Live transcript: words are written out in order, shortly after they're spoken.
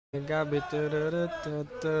Gabi,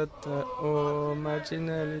 oh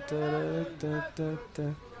Martinelli,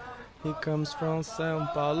 he comes from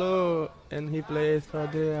São Paulo and he plays for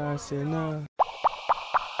the Arsenal.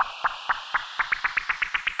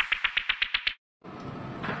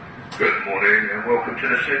 Good morning and welcome to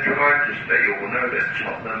the Central Line. Just let you all know that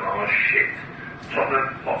Tottenham are shit.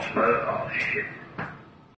 Tottenham Hotspur are shit.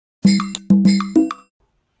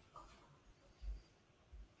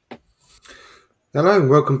 Hello and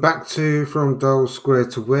welcome back to From Dull Square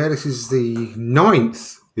to Where. This is the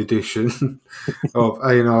 9th edition of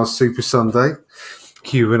A&R Super Sunday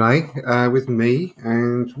Q&A with me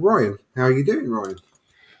and Ryan. How are you doing, Ryan?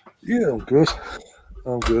 Yeah, I'm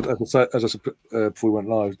good. As I said before we went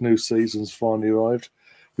live, new season's finally arrived.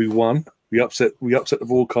 We won. We upset the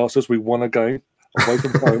broadcasters. We won a game away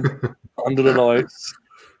from home, under the lights.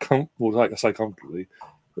 Like I say, comfortably.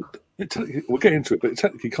 We'll get into it, but it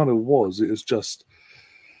technically kind of was. It was just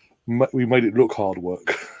we made it look hard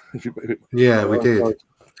work. We did.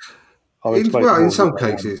 In some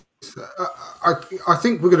cases, I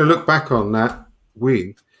think we're going to look back on that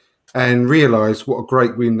win and realise what a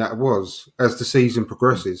great win that was as the season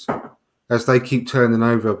progresses, as they keep turning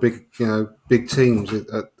over big teams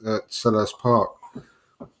at Selhurst Park,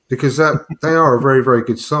 because they are a very, very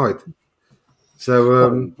good side.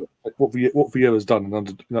 So what Vieira's done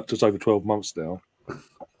in just over 12 months now,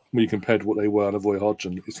 when you compared to what they were under Roy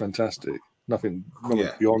Hodgson, it's fantastic. Nothing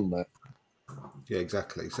beyond that. Yeah,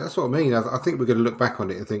 exactly. So that's what I mean. I think we're going to look back on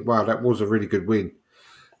it and think, wow, that was a really good win.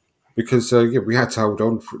 Because, we had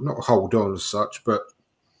to not hold on as such, but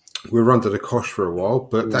we were under the cosh for a while.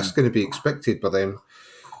 But that's going to be expected by them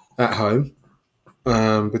at home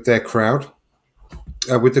with their crowd,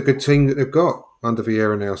 with the good team that they've got under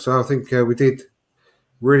Vieira now. So I think we did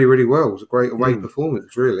really, really well. It was a great away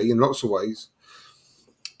performance, really, in lots of ways.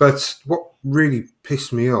 But what really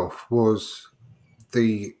pissed me off was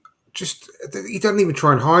he doesn't even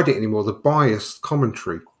try and hide it anymore, the biased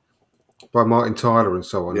commentary by Martin Tyler and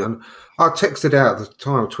so on. Yeah. And I texted out at the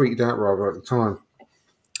time, tweeted out rather at the time,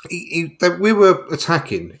 we were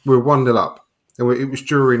attacking, we were 1-0 up. And it was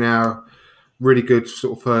during our really good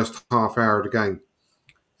sort of first half hour of the game.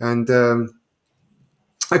 And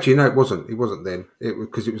actually, no, it wasn't. It wasn't then. It was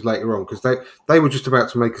because it was later on, because they were just about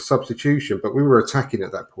to make a substitution, but we were attacking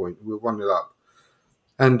at that point. We were 1-0 up.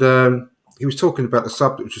 And he was talking about the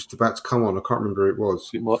sub that was just about to come on. I can't remember who it was.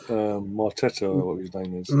 Marteta, what his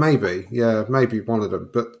name is. Maybe one of them.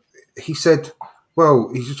 But he said, well,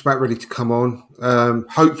 he's just about ready to come on.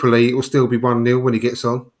 Hopefully, it will still be 1-0 when he gets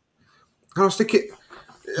on. And I was thinking...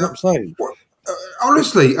 I'm saying...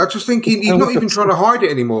 Honestly, I was just thinking he's not even trying to hide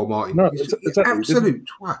it anymore, Martin. No, he's exactly. Absolute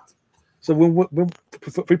twat. So when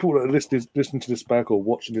people that are listening to this back or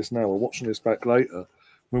watching this now or watching this back later,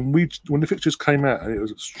 when the fixtures came out, and it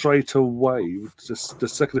was straight away, the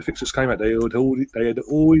second the fixtures came out, they had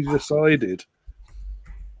already decided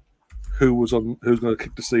who's going to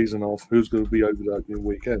kick the season off, who's going to be over the opening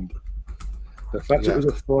weekend. The fact that it was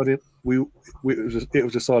a Friday, it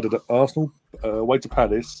was decided that Arsenal away to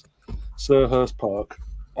Palace, Selhurst Park,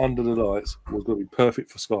 under the lights, was going to be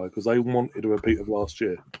perfect for Sky because they wanted a repeat of last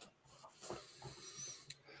year.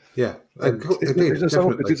 Yeah, as you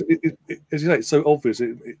say, it's so obvious.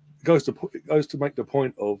 It goes to make the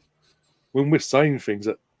point of when we're saying things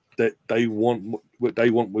that they want what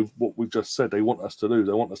they want with what we've just said. They want us to lose.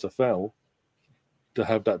 They want us to fail. To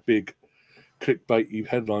have that big clickbaity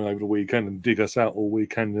headline over the weekend and dig us out all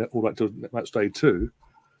weekend, all back to match day 2.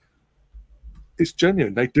 It's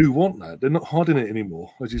genuine. They do want that. They're not hiding it anymore,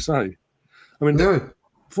 as you say. I mean,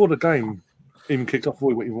 before the game even kicked off,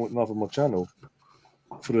 we went live on my channel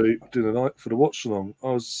for the watch along.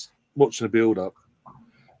 I was watching the build up.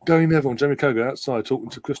 Gary Neville and Jamie Carragher outside talking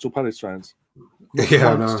to Crystal Palace fans.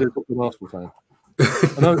 Yeah, I know. Still an Arsenal fan.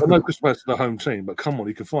 I know Crystal Palace is the home team, but come on,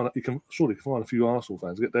 you can surely find a few Arsenal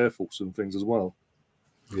fans, get their thoughts and things as well.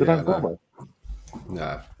 They don't bother.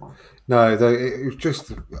 No, it was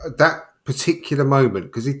just that particular moment,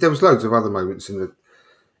 because there was loads of other moments in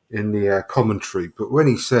the commentary, but when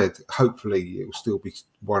he said hopefully it will still be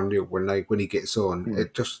 1-0 when he gets on,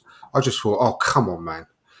 I just thought, oh come on, man,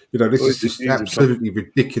 this is just absolutely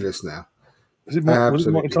ridiculous now. Was it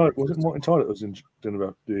Martin Tyler that was doing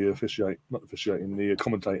about the the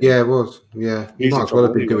commentator? Yeah, it was. Yeah, he might as well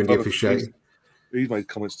have been doing the officiating. He's made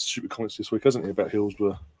stupid comments this week, hasn't he, about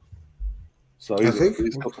Hillsborough? So there's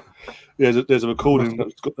a recording.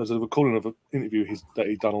 There's a recording of an interview that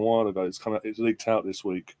he'd done a while ago. It's leaked out this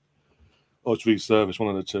week. Or to be service,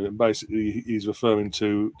 one of the two. And basically, he's referring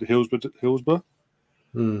to the Hillsborough.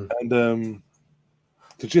 And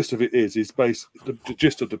the gist of it is the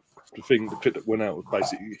gist of the the clip that went out was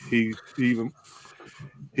basically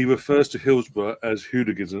he refers to Hillsborough as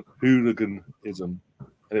hooliganism, and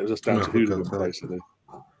it was just down to hooligans basically.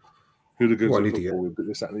 Hooligans and football, but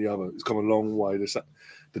this, that, and the other. It's come a long way. The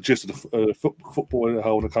gist of the football in the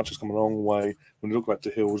whole of the country's come a long way. When you look back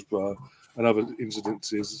to Hillsborough and other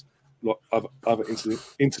incidences, like other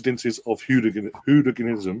incidences of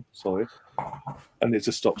hooliganism, and it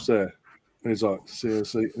just stops there. And he's like,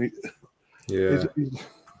 seriously, and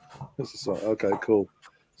it's just like, okay, cool.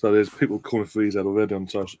 So there's people calling for these out already on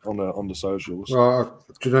the socials. Well,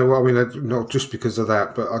 do you know what I mean? Not just because of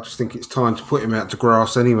that, but I just think it's time to put him out to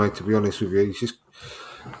grass anyway. To be honest with you, he's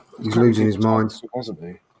losing his mind, hasn't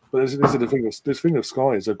he? But this is the thing. This thing of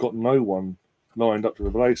Sky is they've got no one lined up to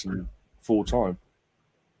replace him full time.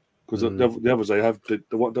 Because the others they have the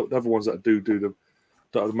other ones that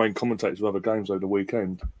that are the main commentators of other games over the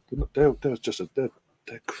weekend. They're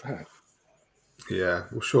crap. Yeah,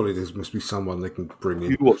 well, surely there must be someone they can bring in.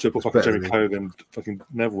 You watch it, put fucking Jeremy Cogan and fucking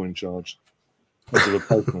Neville in charge as a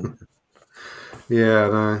replacement. Yeah, I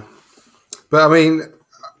know. But I mean,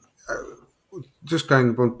 just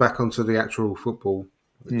going back onto the actual football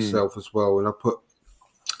itself as well, and I put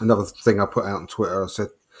another thing I put out on Twitter. I said,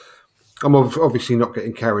 I'm obviously not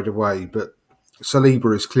getting carried away, but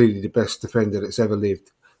Saliba is clearly the best defender that's ever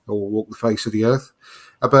lived or walked the face of the earth.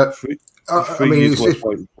 But I mean,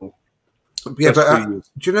 yeah, but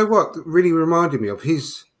do you know what really reminded me of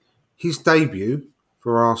his debut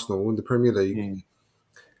for Arsenal in the Premier League?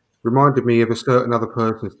 Reminded me of a certain other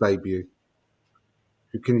person's debut.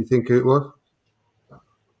 Who can you think who it was?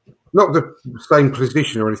 Not the same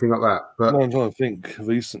position or anything like that, but no, I'm trying to think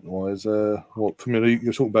recent wise. What Premier League?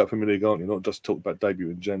 You're talking about Premier League, aren't you? Not just talking about debut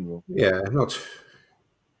in general. Yeah, not.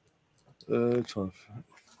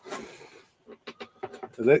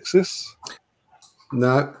 Alexis?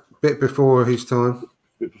 No, bit before his time.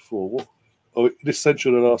 Bit before what? Oh, this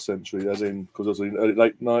century or the last century, as in because it was in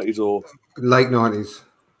late 90s or late 90s.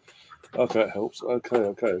 Okay, that helps.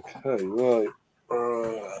 Okay, right.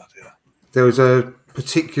 Yeah. There was a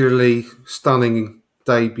particularly stunning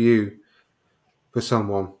debut for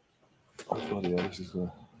someone. Oh, bloody hell, this is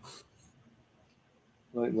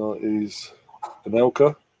late 90s.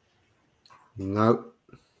 Anelka? No.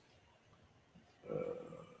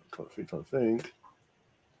 Trying to think.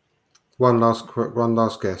 One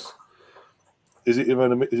last guess. Is it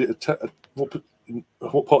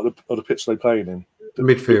what part of the pitch are they playing in?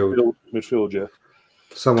 Midfield. Midfield, yeah.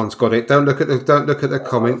 Someone's got it. Don't look at the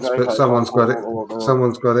comments, but someone's got it.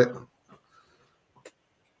 Someone's got it.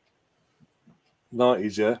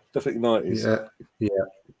 90s, yeah, definitely 90s. Yeah.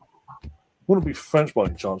 Wouldn't be French by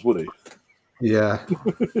any chance, would he? Yeah.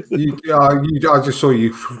 I just saw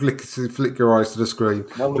you flick your eyes to the screen.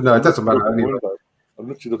 But no, it doesn't matter anyway. I'm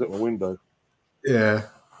literally looking at my window. Yeah.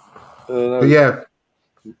 No. But yeah.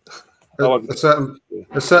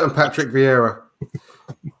 A certain Patrick Vieira.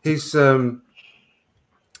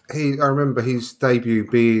 I remember his debut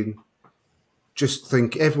being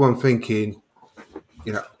everyone thinking,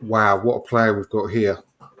 wow, what a player we've got here.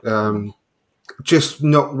 Just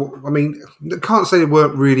not, I mean, I can't say they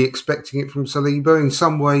weren't really expecting it from Saliba. In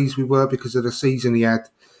some ways we were because of the season he had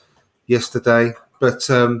yesterday. But,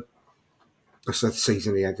 I said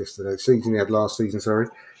season he had yesterday. Season he had last season, sorry.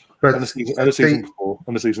 But and the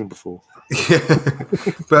season before. Yeah.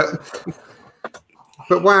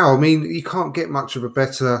 But wow, I mean, you can't get much of a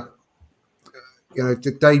better,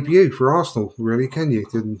 debut for Arsenal, really, can you,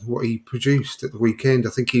 than what he produced at the weekend?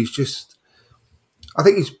 I think his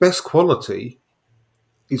best quality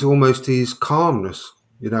is almost his calmness,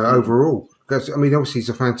 overall. Because, I mean, obviously he's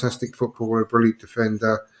a fantastic footballer, a brilliant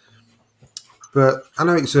defender. But I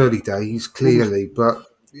know it's early days, clearly, but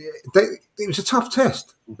it was a tough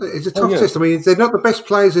test. It's a tough test. I mean, they're not the best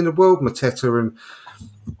players in the world, Mateta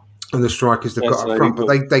and the strikers they've got up front, but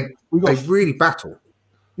they really battle.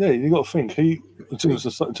 Yeah, you got to think in terms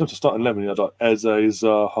of starting 11, you had like Eze,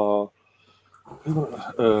 Zaha,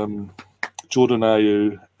 Jordan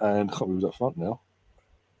Ayew, and I can't remember who's up front now.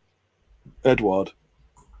 Edward,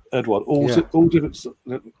 all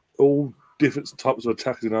different types of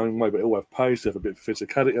attackers in their own way, but they all have pace. They have a bit of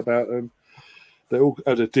physicality about them. They all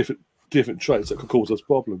have different traits that could cause us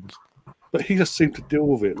problems. But he just seemed to deal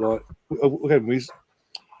with it. Like again,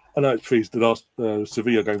 I know the last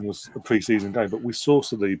Sevilla game was a pre-season game, but we saw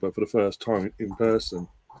Saliba for the first time in person.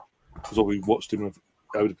 Because we watched him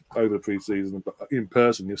over the pre-season, but in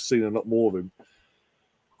person, you've seen a lot more of him.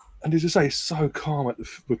 And as you say, he's so calm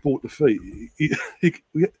with ball at the feet. He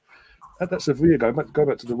at that Sevilla game, go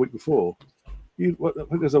back to the week before. I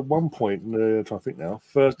think there's at one point, I'm trying to think now,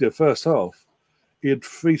 first half, he had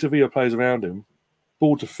 3 Sevilla players around him,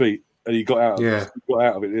 ball to feet, and he got out of Yeah. it. He got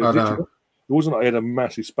out of it. It wasn't like he had a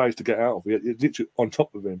massive space to get out of it. It's literally on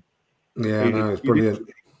top of him. Yeah, no, it's brilliant.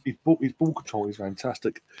 His ball control is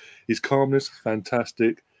fantastic. His calmness,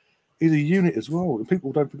 fantastic. He's a unit as well. And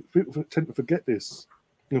people tend to forget this.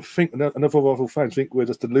 And think another rival fans think we're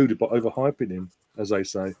just deluded by overhyping him, as they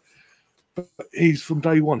say. But he's from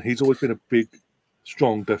day one. He's always been a big,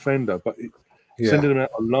 strong defender. But sending him out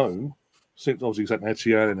alone, since obviously he's at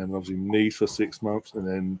Etienne and then obviously Nice for 6 months and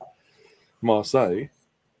then Marseille,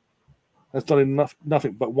 has done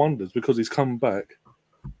nothing but wonders because he's come back,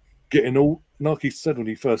 getting all, like he said when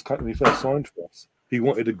he first signed for us, he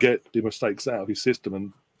wanted to get the mistakes out of his system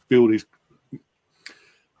and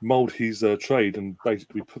mold his trade and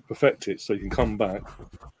basically perfect it so he can come back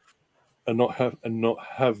and not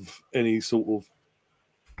have any sort of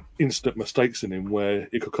instant mistakes in him where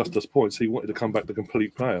it could cost us points. He wanted to come back the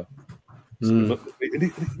complete player. What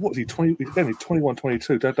was he? 20? He's only 21,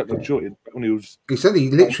 22. That majority when he was. He said he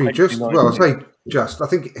literally just. Well, I say just. I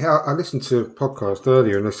think I listened to a podcast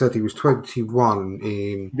earlier, and they said he was 21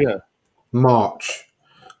 in March.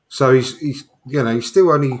 So he's he's still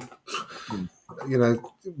only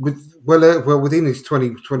within his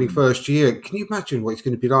 21st year. Can you imagine what it's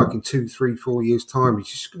going to be like in 2, 3, 4 years' time? It's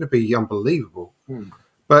just going to be unbelievable.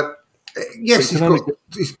 But yes, he's going to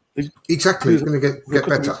get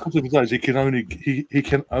better. He can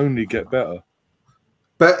only get better.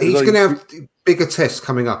 But he's going to have bigger tests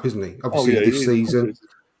coming up, isn't he? Obviously this season.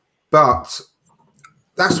 But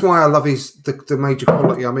that's why I love the major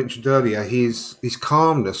quality I mentioned earlier. His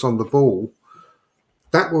calmness on the ball.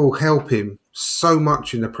 That will help him so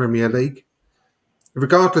much in the Premier League,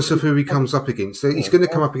 regardless of who he comes up against. He's going to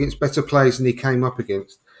come up against better players than he came up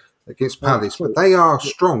against Palace, but they are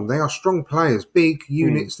strong. They are strong players, big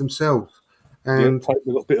units themselves, and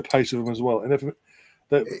they've got a bit of pace with them as well. And everything,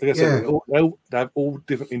 they have all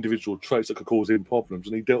different individual traits that could cause him problems,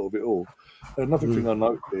 and he dealt with it all. And another thing I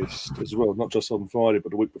noticed as well, not just on Friday but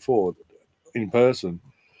the week before, in person.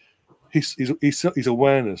 His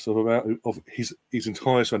awareness of his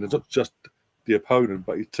entire surroundings, not just the opponent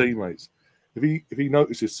but his teammates. If he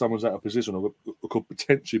notices someone's out of position or could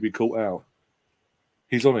potentially be caught out,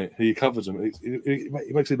 he's on it. He covers them. He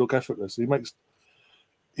makes it look effortless.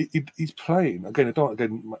 He's playing again. I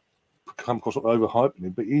don't come across like overhyping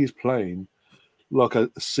him, but he is playing like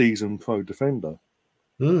a seasoned pro defender.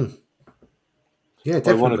 Yeah,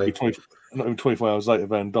 definitely. Not even 24 hours later,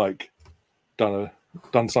 Van Dijk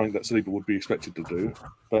done something that Saliba would be expected to do,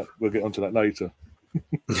 but we'll get onto that later.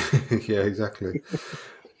 Yeah, exactly.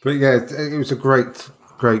 But yeah, it was a great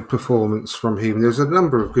performance from him. There's a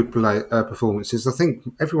number of good performances. I think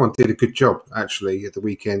everyone did a good job actually at the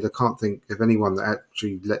weekend. I can't think of anyone that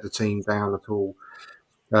actually let the team down at all.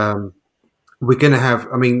 We're going to have.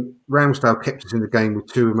 I mean, Ramsdale kept us in the game with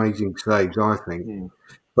 2 amazing saves, I think.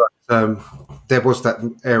 But there was that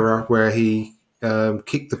error where he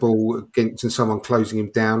kicked the ball against someone closing him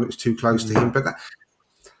down. It was too close to him. But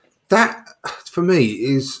that for me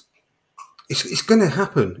is it's going to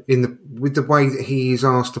happen with the way that he is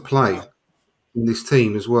asked to play in this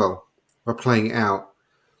team as well, by playing it out.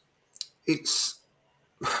 It's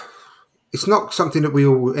not something that we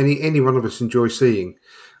all any one of us enjoy seeing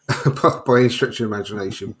by any stretch of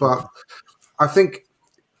imagination. But I think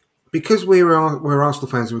because we're Arsenal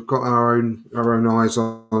fans, we've got our own eyes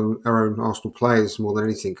on our own Arsenal players more than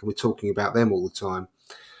anything, and we're talking about them all the time.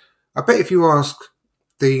 I bet if you ask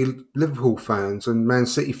the Liverpool fans and Man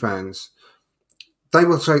City fans, they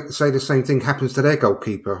will say the same thing happens to their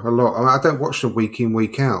goalkeeper a lot. I don't watch them week in,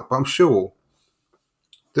 week out, but I'm sure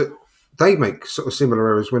that they make sort of similar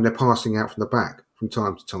errors when they're passing out from the back from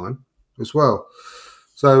time to time as well.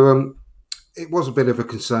 So it was a bit of a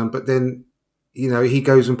concern, but then he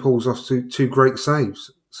goes and pulls off two great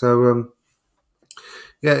saves. So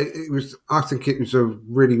it was. I think it was a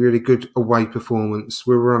really, really good away performance.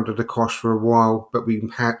 We were under the cosh for a while, but we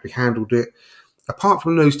handled it. Apart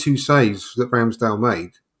from those 2 saves that Ramsdale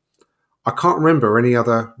made, I can't remember any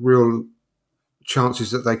other real chances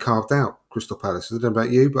that they carved out, Crystal Palace. I don't know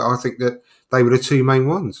about you, but I think that they were the 2 main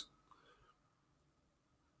ones.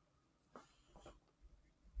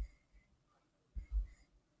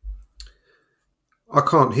 I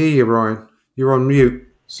can't hear you, Ryan. You're on mute.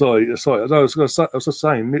 Sorry. I was just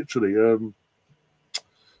saying, literally,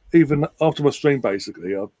 even after my stream,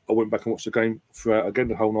 basically, I went back and watched the game throughout again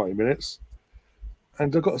the whole 90 minutes.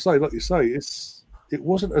 And I've got to say, like you say, it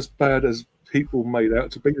wasn't as bad as people made out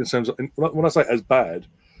to be. In the sense of, when I say as bad,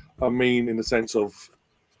 I mean in the sense of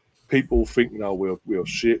people think, no, we're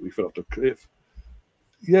shit. We fell off the cliff.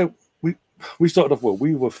 Yeah, we started off well.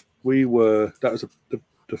 We were. That was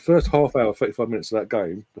the the first half hour, 35 minutes of that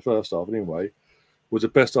game, the first half anyway, was the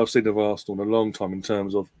best I've seen of Arsenal in a long time in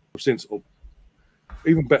terms of since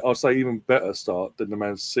even better. I'd say even better start than the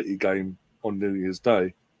Man City game on New Year's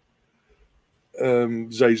Day.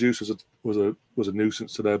 Jesus was a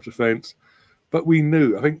nuisance to their defence, but we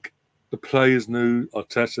knew. I think the players knew,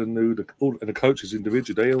 Arteta knew, and the coaches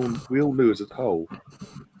individually. We all knew as a whole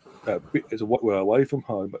that we're away from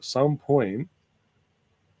home. At some point,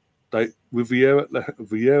 with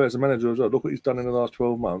Vieira as a manager as well, look what he's done in the last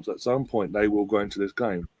 12 months. At some point, they will go into this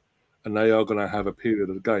game, and they are going to have a period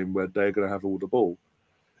of the game where they're going to have all the ball.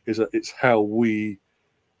 It's how we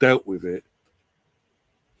dealt with it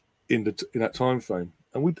in that time frame.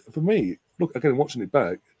 And for me, look again, watching it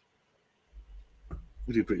back,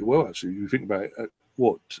 we did pretty well actually. You think about it,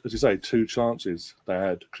 as you say, 2 chances they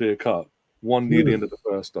had clear cut. One near the end of the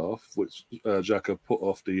first half, which Xhaka put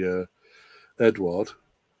off the Edouard.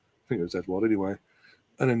 I think it was Edouard anyway.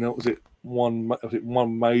 And then that was it.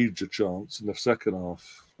 One major chance in the second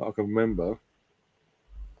half that I can remember.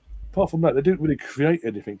 Apart from that, they didn't really create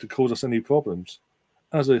anything to cause us any problems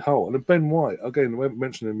as a whole. And then Ben White, again, we haven't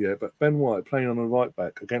mentioned him yet, but Ben White playing on the right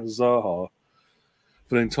back against Zaha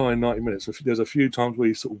for the entire 90 minutes. There's a few times where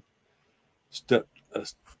he sort of stepped,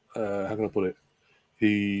 how can I put it?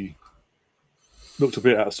 He looked a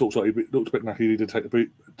bit out of sorts, like he looked a bit knackered. He needed to take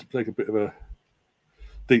a bit of a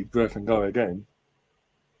deep breath and go again.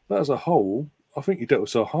 But as a whole, I think he dealt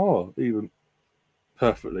with Zaha even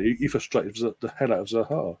perfectly. He frustrated the hell out of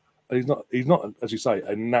Zaha. And he's not, as you say,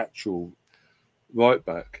 a natural right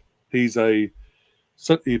back. He's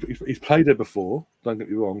he's played there before, don't get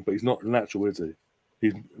me wrong, but he's not natural, is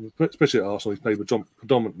he? Especially at Arsenal, he's played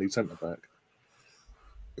predominantly centre back.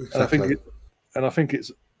 Exactly. And I think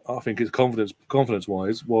it's confidence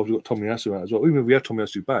wise, while we've got Tomiyasu out as well. Even if we have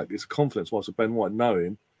Tomiyasu back, it's confidence wise of Ben White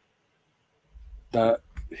knowing that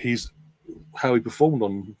he's how he performed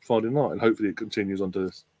on Friday night, and hopefully it continues on to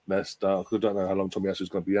Leicester. I don't know how long Tomiyasu is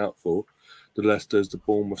going to be out for. The Leicesters, the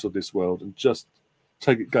Bournemouths of this world, and just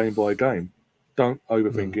take it game by game. Don't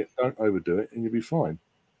overthink it. Don't overdo it, and you'll be fine.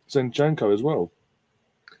 Zinchenko as well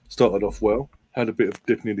started off well, had a bit of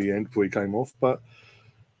dip near the end before he came off, but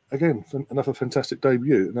again, another fantastic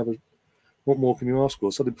debut. What more can you ask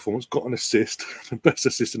for? Solid performance, got an assist, the best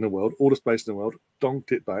assist in the world, all the space in the world,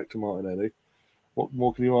 donked it back to Martinelli. What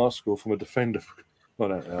more can you ask for from a defender? I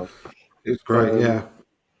don't know. It's great, yeah.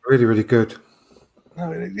 Really, really good.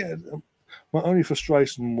 Yeah. My only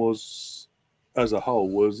frustration was, as a whole,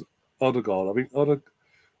 was Odegaard. I think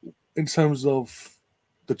in terms of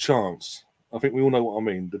the chance, I think we all know what I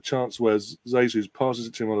mean. The chance where Jesus passes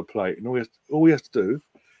it to him on the plate, and all he has to do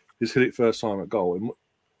is hit it first time at goal. And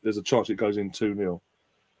there's a chance it goes in 2-0.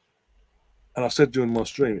 And I said during my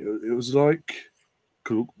stream, it was like,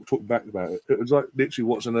 because we'll talk back about it, it was like literally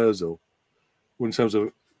watching Ozil. In terms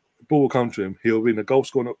of ball will come to him, he'll be in the goal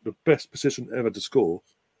scoring, the best position ever to score,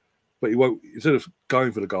 but he won't. Instead of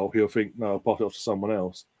going for the goal, he'll think, "No, I'll pass it off to someone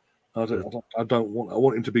else." I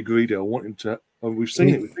want him to be greedy. I want him to. And we've seen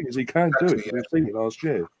it. The thing is, he can do it. We've seen it last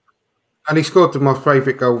year. And he scored my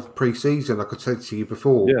favourite goal pre-season, like I said to you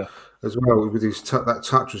before, as well. With his that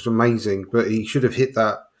touch was amazing, but he should have hit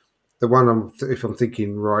that. The one if I'm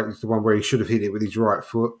thinking right, is the one where he should have hit it with his right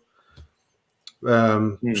foot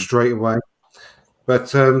straight away.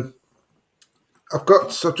 But I've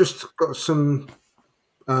just got some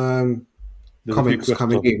comments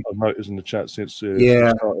coming in. I've noticed in the chat since started.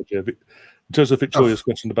 Yeah. In terms of Victoria's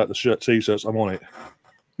question about the T-shirts, I'm on it.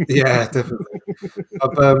 Yeah, definitely.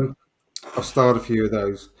 I've started a few of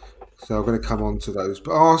those, so I'm going to come on to those.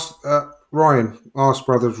 But ask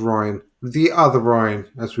brothers Ryan, the other Ryan,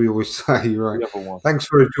 as we always say, Ryan. Thanks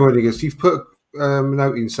for joining us. You've put a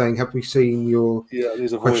note in saying, "Have we seen your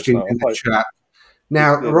question in the chat?"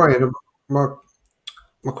 Now, Ryan, my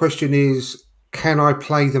question is, can I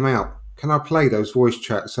play them out? Can I play those voice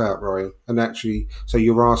chats out, Ryan? And actually, so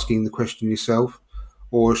you're asking the question yourself,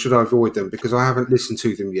 or should I avoid them because I haven't listened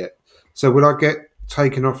to them yet? So will I get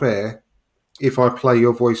taken off air if I play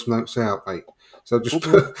your voice notes out, mate? So just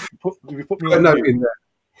put me on mute in there.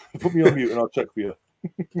 Put me on mute and I'll check for you.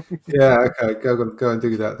 Yeah, okay. Go and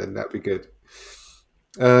do that then. That'd be good.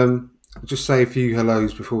 Just say a few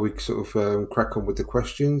hellos before we sort of crack on with the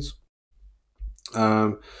questions.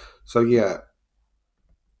 So yeah,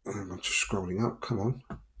 I'm just scrolling up. Come on.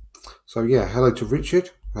 So yeah, hello to Richard.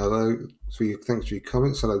 Hello. Thanks for your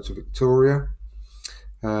comments. Hello to Victoria.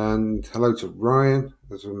 And hello to Ryan,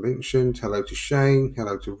 as I mentioned. Hello to Shane.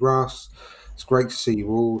 Hello to Russ. It's great to see you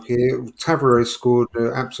all here. Tavares scored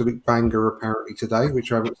an absolute banger apparently today,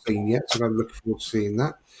 which I haven't seen yet, so I'm looking forward to seeing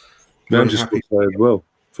that. Ramsey scored as well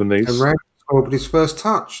for Nice. And Ramsey scored with his first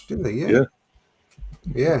touch, didn't he? Yeah.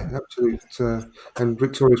 Yeah, absolute. And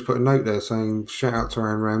Victoria's put a note there saying, shout out to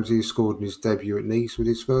Aaron Ramsey, who scored in his debut at Nice with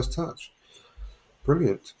his first touch.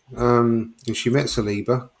 Brilliant. And she met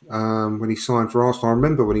Saliba when he signed for Arsenal. I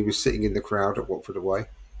remember when he was sitting in the crowd at Watford away.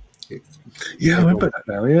 I remember that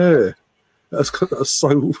now, yeah. That's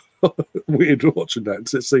so weird watching that.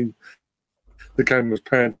 Because it seemed the camera's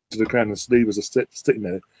panned to the ground and Saliba's are sitting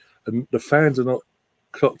there and the fans are not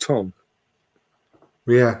clocked on.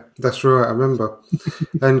 Yeah, that's right. I remember.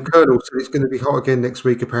 And Colonel said it's going to be hot again next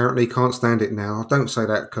week. Apparently, can't stand it now. Don't say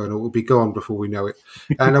that, Colonel. It will be gone before we know it.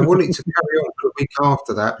 And I want it to carry on for the week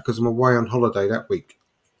after that because I'm away on holiday that week.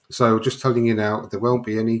 So just telling you now, there won't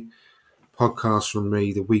be any podcasts from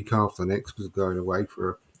me the week after next because I'm going away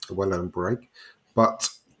for a well-earned break. But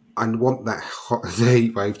I want that hot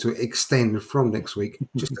heat wave to extend from next week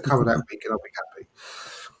just to cover that week, and I'll be happy.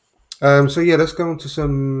 So yeah, let's go on to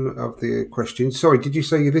some of the questions. Sorry, did you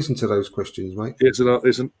say you listened to those questions, mate? It's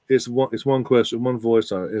one question, one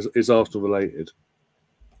voice is Arsenal related.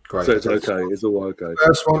 Great. So it's okay. It's all okay.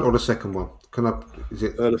 First one or the second one? Is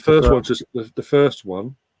it the first one? Just the first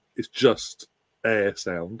one is just air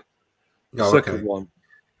sound. The second one.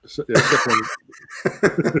 Second one.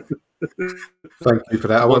 Thank you for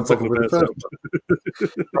that. I won't bother with the first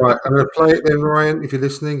one. Right, I'm going to play it then, Ryan. If you're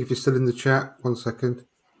listening, if you're still in the chat, 1 second.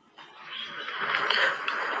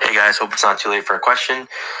 Hey guys, hope it's not too late for a question.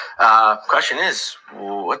 Question is,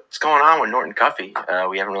 what's going on with Norton Cuffy?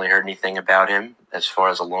 We haven't really heard anything about him as far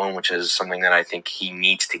as a loan, which is something that I think he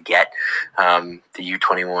needs to get. The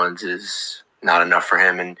U21s is not enough for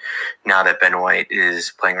him, and now that Ben White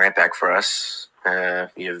is playing right back for us,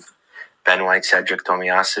 you have Ben White, Cedric,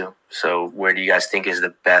 Tomiyasu. So where do you guys think is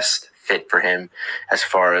the best fit for him as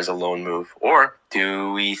far as a loan move? Or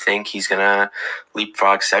do we think he's going to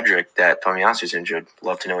leapfrog Cedric that Tomiyasu's injured?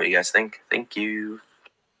 Love to know what you guys think. Thank you.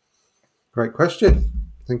 Great question.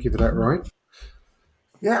 Thank you for that, Ryan.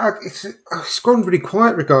 Yeah, it's gone really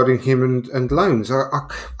quiet regarding him and loans. I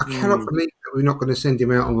cannot believe that we're not going to send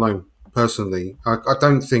him out on loan. Personally, I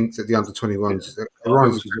don't think that the under-21s.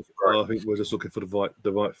 I think we're just looking for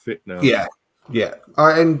the right fit now. Yeah.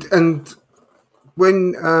 And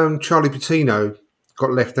when Charlie Patino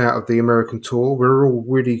got left out of the American tour, we were all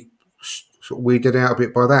really sort of weirded out a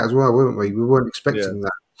bit by that as well, weren't we? We weren't expecting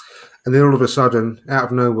that. And then all of a sudden, out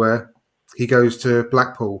of nowhere, he goes to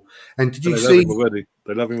Blackpool. And did you see?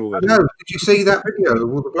 They love him already. No, did you see that video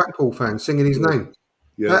of all the Blackpool fans singing his name?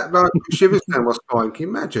 Yeah. That shivers down my spine. Can you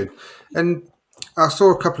imagine? And I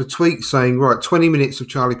saw a couple of tweets saying, right, 20 minutes of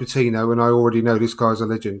Charlie Patino, and I already know this guy's a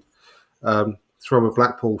legend from a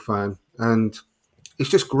Blackpool fan. And it's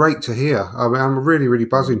just great to hear. I mean, I'm really, really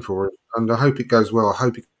buzzing for it. And I hope it goes well. I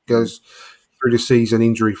hope it goes through the season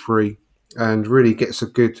injury-free and really gets a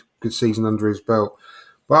good season under his belt.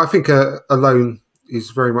 But I think a loan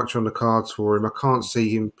is very much on the cards for him. I can't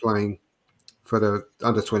see him playing for the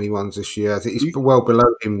under-21s this year. I think he's well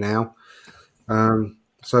below him now.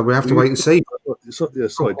 So we have to wait and see. Sorry.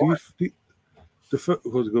 Slightly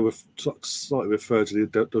refer to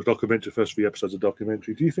the documentary, first 3 episodes of the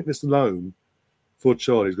documentary. Do you think this loan for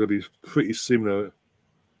Charlie is going to be pretty similar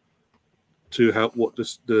to what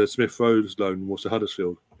the Smith Rowe loan was to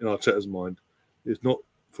Huddersfield in Arteta's mind? It's not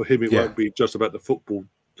for him. It won't be just about the football.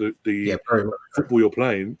 The football you're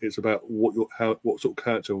playing. It's about what sort of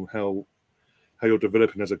character and how you're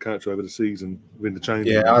developing as a character over the season within the change.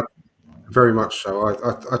 Yeah, very much so. I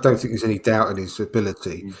don't think there's any doubt in his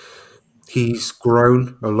ability. He's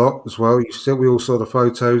grown a lot as well. We all saw the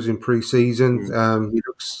photos in pre-season. He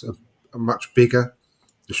looks much bigger,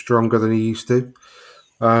 stronger than he used to.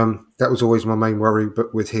 That was always my main worry,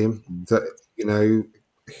 but with him, that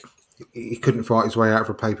he couldn't fight his way out of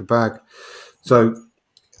a paper bag. So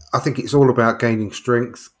I think it's all about gaining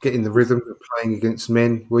strength, getting the rhythm of playing against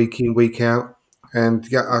men week in, week out. And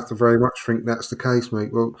yeah, I very much think that's the case,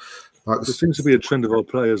 mate. Well, there seems to be a trend of our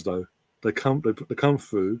players, though. They come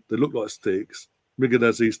through. They look like sticks.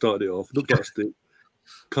 Miguel started it off. Looked like a stick.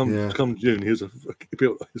 Come June, he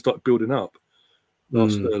started building up.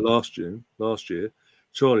 Last year,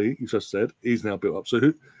 Charlie, you just said, he's now built up. So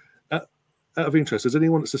who? Out of interest, is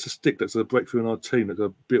anyone that's just a stick that's a breakthrough in our team that's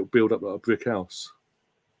going to build up like a brick house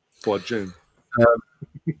by June?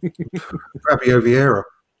 Fabio Vieira.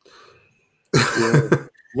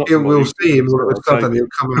 We'll see him all of a sudden. He'll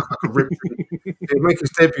come out like a rippling. He'll make his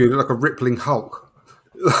debut like a rippling Hulk.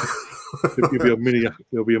 He'll be a mini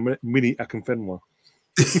Akinfenwa.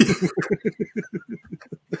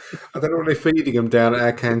 I don't know what they're feeding him down at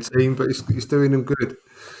our canteen, but it's doing them good.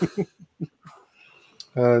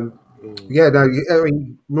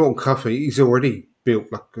 Norton Cuffy, he's already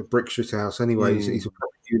built like a brick shit house anyway. He's a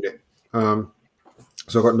proper unit.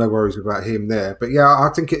 So I've got no worries about him there. But yeah, I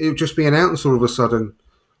think it would just be announced all of a sudden,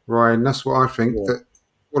 Ryan. That's what I think. That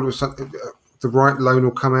all of a sudden the right loan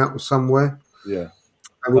will come out somewhere. Yeah.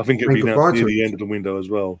 I think it'll be announced near the end of the window as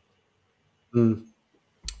well.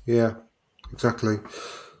 Yeah, exactly.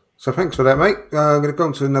 So thanks for that, mate. I'm going to go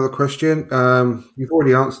on to another question. You've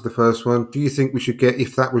already answered the first one. Do you think we should get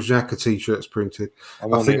If That Was Xhaka t-shirts printed? I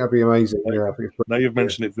think that'd be amazing. Yeah, I think now you've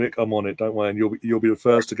mentioned it, Vic. I'm on it. Don't worry, and you'll be the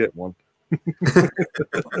first to get one.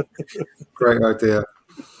 Great idea.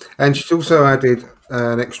 And she's also added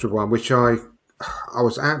an extra one, which I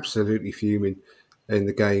was absolutely fuming in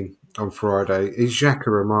the game on Friday. Is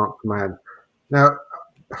Xhaka a marked man? Now,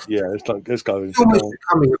 yeah, it's almost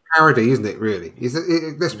becoming a parody, isn't it? Really,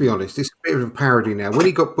 let's be honest. It's a bit of a parody now. When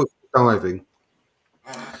he got booked for diving,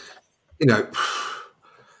 I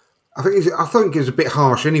think it was a bit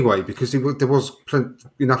harsh anyway because there was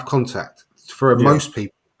enough contact for most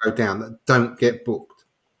people to go down that don't get booked.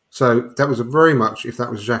 So that was a very much If That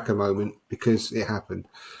Was Xhaka moment because it happened.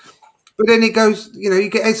 But then it goes, you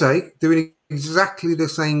get Eze doing exactly the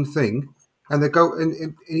same thing, and they go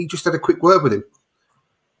and he just had a quick word with him.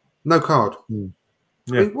 No card. Yeah.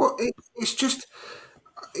 I mean, it's just,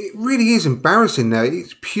 it really is embarrassing now.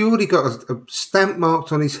 It's purely got a stamp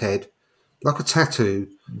marked on his head, like a tattoo,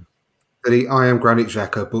 that I am Granit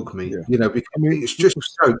Xhaka, book me. Yeah. Because it's just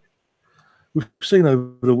so. We've seen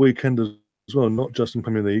over the weekend as well, not just in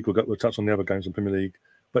Premier League, we'll touch on the other games in Premier League,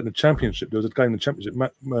 but in the Championship, there was a game in the Championship,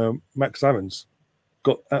 Max Aarons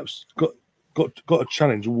got a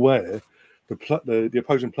challenge where the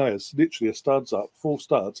opposing players literally studs up, 4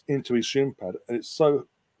 studs into his shin pad, and it's so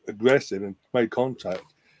aggressive and made contact.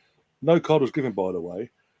 No card was given, by the way,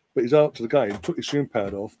 but he's out to the game, took his shin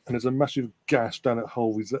pad off, and there's a massive gash down that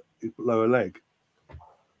hole his lower leg.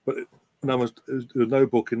 But there was no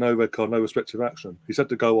booking, no red card, no respective action. He's had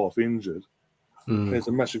to go off injured. There's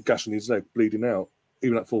a massive gash in his leg, bleeding out,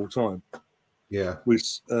 even at full time. Yeah. In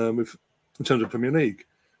terms of Premier League,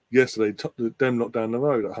 yesterday, them knocked down the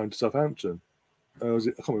road at home to Southampton. I can't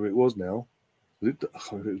remember who it was now. I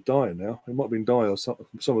can't remember if it was Dyer now. It might have been Dyer or some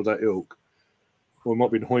of that ilk. Or it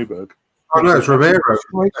might have been Højbjerg. Oh, no, it's Romero.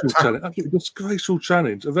 Absolutely disgraceful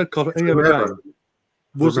challenge. A red card at any other game.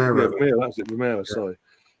 Romero, that's it. Romero, sorry.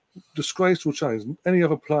 Disgraceful challenge. Any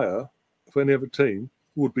other player for any other team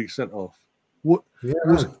would be sent off. The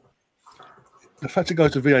fact it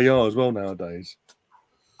goes to VAR as well nowadays,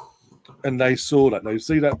 and they saw that, they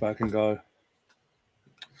see that back and go,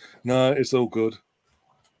 no, it's all good.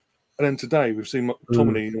 And then today we've seen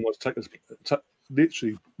Tomlin almost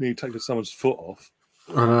literally need to take someone's foot off.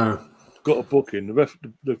 I know. Got a booking.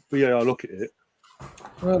 The VAR look at it.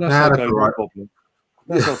 Well, that's okay, no problem.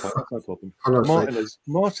 That's no problem.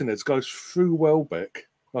 Martinez goes through Welbeck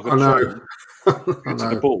like a train into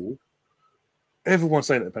the ball. Everyone's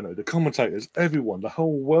saying it's a penalty. The commentators, everyone, the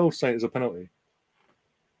whole world saying it's a penalty.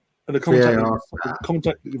 And the commentator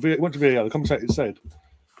went to VAR. The commentator said,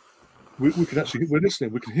 "We can actually, we're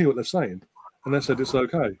listening. We can hear what they're saying," and they said it's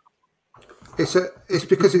okay. It's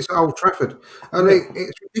because it's Old Trafford, and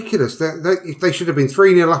it's ridiculous. They should have been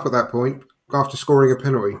 3-0 up at that point after scoring a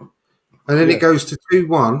penalty, and then it goes to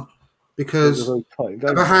 2-1 because of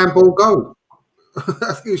a handball goal.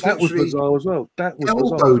 That was bizarre as well. That was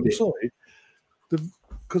bizarre. I'm sorry.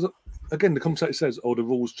 Because again, the commentator says, "Oh, the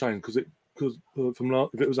rules changed if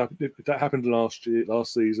that happened last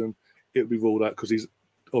season, it would be ruled out because he's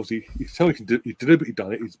deliberately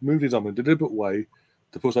done it. He's moved his arm in a deliberate way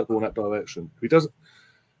to push that ball in that direction. If he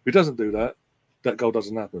doesn't do that, that goal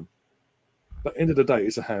doesn't happen. But at the end of the day,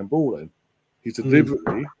 it's a handball. Then he's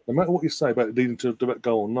deliberately, no matter what you say about it leading to a direct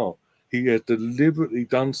goal or not, he has deliberately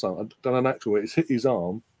done something, done an actual way. It's hit his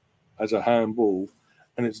arm as a handball.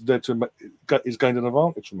 And it's led to he's gained an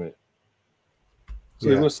advantage from it. So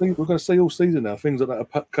we're going to see all season now things like that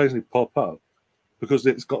occasionally pop up because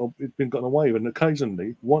it's been gotten away with. And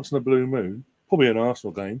occasionally, once in a blue moon, probably an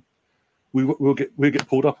Arsenal game, we'll get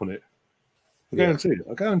pulled up on it. I guarantee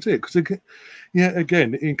it. Because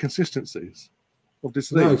again, inconsistencies of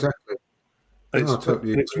this league. No, exactly.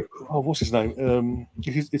 What's his name?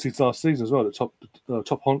 It's his last season as well. The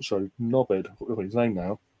top honcho, Knobhead, whatever his name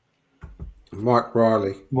now. Mike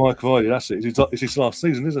Riley, that's it. It's his last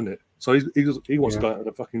season, isn't it? So he wants to go out with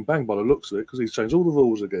a fucking bang by the looks of it because he's changed all the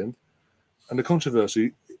rules again. And the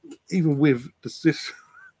controversy, even with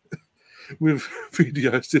with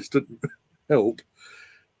video assistant help,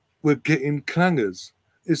 we're getting clangers.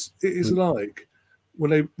 It is like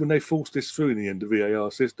when they forced this through in the end, the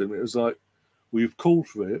VAR system, it was like we've called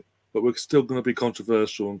for it, but we're still going to be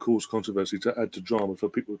controversial and cause controversy to add to drama for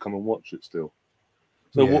people to come and watch it still.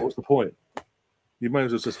 So what was the point? You may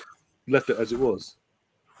as well just left it as it was.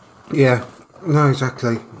 Yeah, no,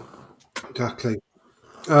 exactly.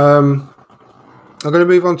 I'm going to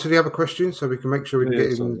move on to the other questions so we can make sure we can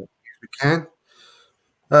get in if we can.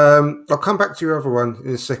 I'll come back to your other one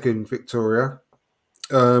in a second, Victoria.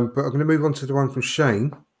 But I'm going to move on to the one from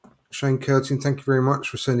Shane. Shane Curtin, thank you very much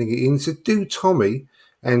for sending it in. So, do Tommy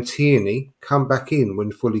and Tierney come back in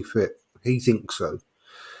when fully fit? He thinks so.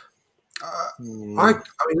 I mean,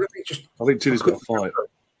 let me just. I think Tierney's got a fight.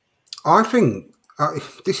 I think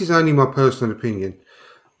this is only my personal opinion.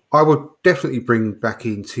 I would definitely bring back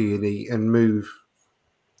in Tierney and move.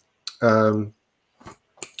 Bloody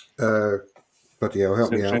hell,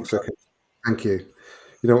 help me out a second. Thank you.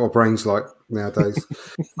 You know what my brain's like nowadays.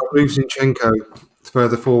 I move Zinchenko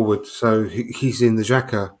further forward, so he's in the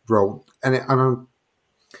Xhaka role, and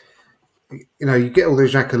you get all the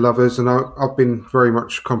Xhaka lovers, and I've been very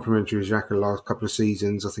much complimentary of Xhaka the last couple of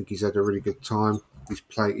seasons. I think he's had a really good time.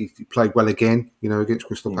 He played well again, against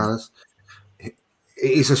Crystal Palace. It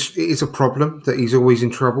is a problem that he's always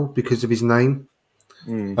in trouble because of his name.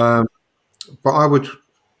 But I would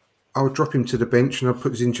drop him to the bench and I'd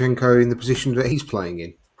put Zinchenko in the position that he's playing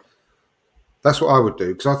in. That's what I would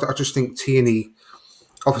do, because I just think Tierney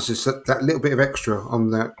offers us that little bit of extra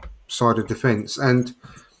on that side of defence. And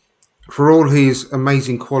for all his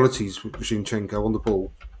amazing qualities with Zinchenko on the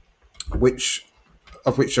ball, of which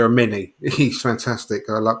there are many, he's fantastic.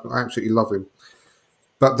 I absolutely love him.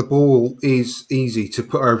 But the ball is easy to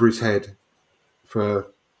put over his head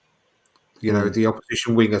for the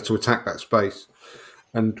opposition winger to attack that space.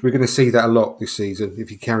 And we're going to see that a lot this season if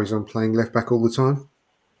he carries on playing left back all the time.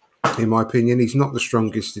 In my opinion, he's not the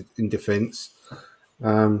strongest in defence.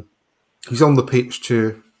 He's on the pitch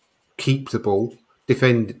to keep the ball,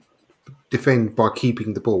 defend by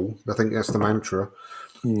keeping the ball. I think that's the mantra.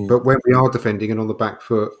 But when we are defending and on the back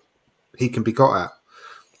foot, he can be got at.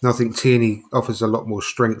 And I think Tierney offers a lot more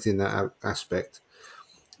strength in that aspect.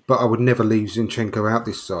 But I would never leave Zinchenko out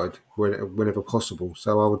this side whenever possible.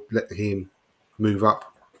 So I would let him move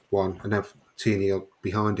up one and have Tierney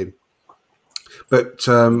behind him. But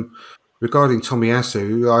regarding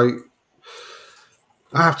Tomiyasu,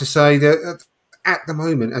 I have to say that at the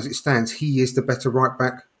moment, as it stands, he is the better right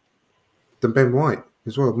back than Ben White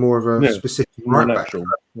as well. More of a specific right back.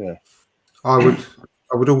 Yeah, I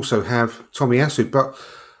would also have Tomiyasu, but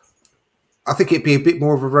I think it'd be a bit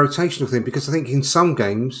more of a rotational thing, because I think in some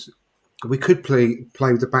games we could play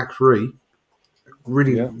with the back three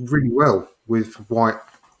really well with White,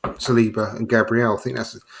 Saliba and Gabriel. I think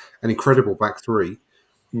that's an incredible back three.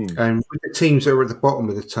 And with the teams that are at the bottom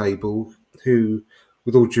of the table, who,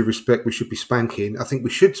 with all due respect, we should be spanking, I think we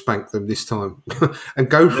should spank them this time and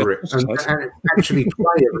go for it and actually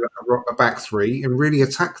play a back three and really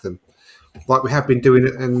attack them like we have been doing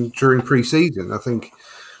it during pre-season. I think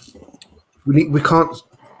we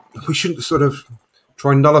shouldn't sort of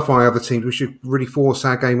try and nullify other teams. We should really force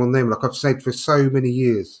our game on them. Like I've said for so many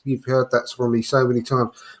years, you've heard that from me so many times.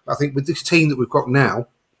 I think with this team that we've got now,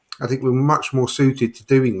 I think we're much more suited to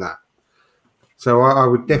doing that. So I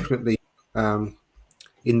would definitely,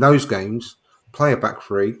 in those games, play a back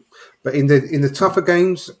three. But in the tougher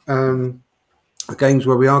games, the games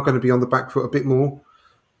where we are going to be on the back foot a bit more,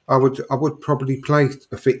 I would probably play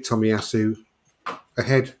a fit Tomiyasu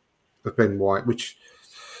ahead of Ben White, which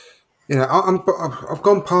I've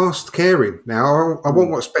gone past caring now. I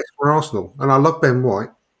want what's best for Arsenal, and I love Ben White.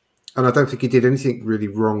 And I don't think he did anything really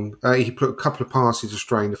wrong. He put a couple of passes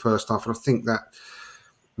astray in the first half, and I think that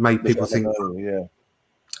made people think.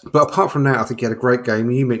 But apart from that, I think he had a great game.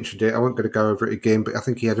 You mentioned it. I won't going to go over it again, but I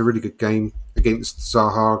think he had a really good game against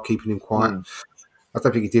Zaha, keeping him quiet. I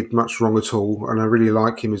don't think he did much wrong at all, and I really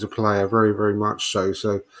like him as a player, very, very much so.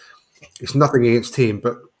 So it's nothing against him,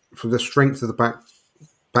 but for the strength of the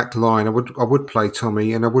back line, I would play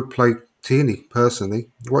Tommy and I would play Tierney personally.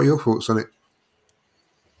 What are your thoughts on it?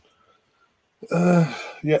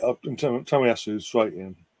 Tomiyasu is straight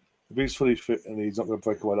in. If he's fully fit and he's not going to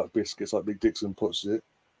break away like biscuits, like Big Dixon puts it,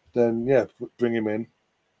 then bring him in,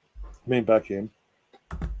 back in.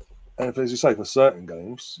 And if, as you say, for certain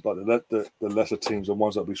games, like the lesser teams, the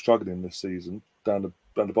ones that will be struggling this season, down the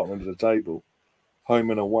bottom end of the table,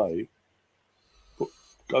 home and away,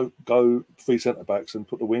 go 3 centre backs and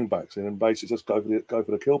put the wing backs in, and basically just go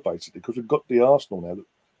for the kill, basically, because we've got the Arsenal now,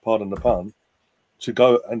 pardon the pun, to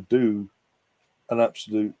go and do an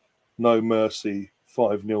absolute no mercy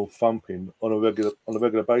 5-0 thumping on a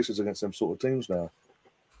regular basis against them sort of teams now.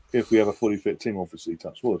 If we have a fully fit team, obviously,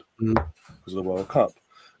 touch wood, because of the World Cup.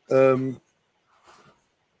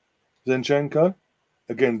 Zinchenko,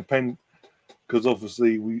 again, because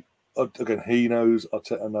obviously again, he knows,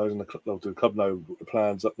 Arteta knows, and the club know what the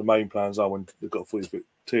plans. The main plans are when they've got a fully fit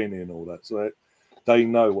Tierney and all that. So they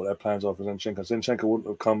know what their plans are for Zinchenko. Zinchenko wouldn't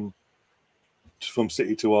have come from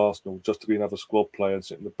City to Arsenal just to be another squad player and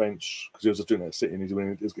sit on the bench because he was just doing that at City and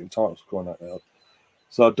he's getting titles crying out loud.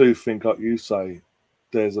 So I do think, like you say,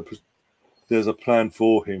 there's a plan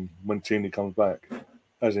for him when Tierney comes back,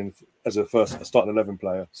 as a starting 11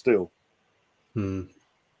 player still. And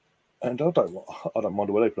I don't mind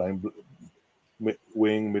where they play him,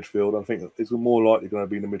 wing, midfield. I think it's more likely going to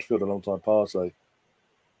be in the midfield alongside Partey,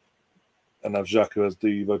 and have Xhaka as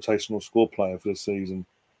the rotational squad player for the season,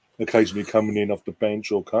 occasionally coming in off the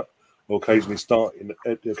bench or occasionally starting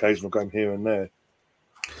at the occasional game here and there.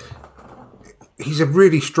 He's a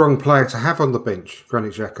really strong player to have on the bench,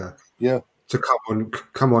 Granit Xhaka. Yeah, to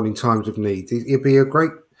come on in times of need. He'd be a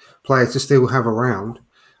great player to still have around.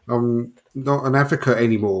 I'm not an advocate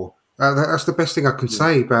anymore. That's the best thing I can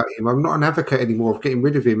say about him. I'm not an advocate anymore of getting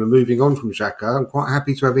rid of him and moving on from Xhaka. I'm quite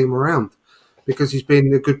happy to have him around because he's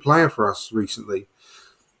been a good player for us recently.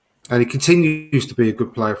 And he continues to be a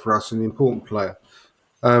good player for us and an important player.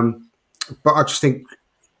 But I just think,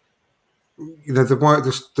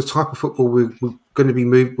 the type of football we're going to be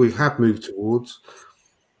we have moved towards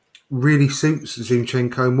really suits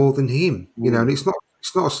Zinchenko more than him. And it's not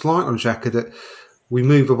a slight on Xhaka that we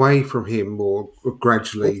move away from him or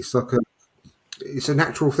gradually. It's a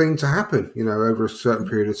natural thing to happen, over a certain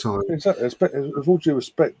period of time. Exactly. With all due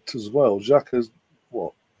respect as well, Xhaka's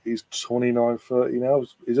he's 29, 30 now.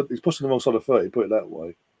 He's pushing the wrong side of 30, put it that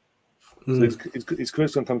way. So his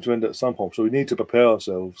career's going to come to an end at some point. So we need to prepare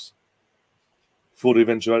ourselves for the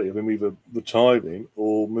eventuality of him either retiring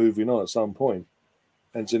or moving on at some point.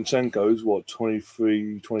 And Zinchenko's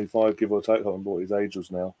 23, 25, give or take. I can't remember what his age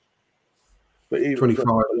was now. But even 25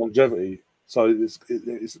 longevity. So it's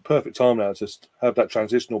the perfect time now to just have that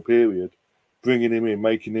transitional period, bringing him in,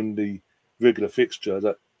 making him the regular fixture,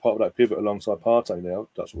 that part of that pivot alongside Partey now.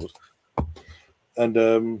 That's what.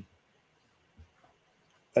 And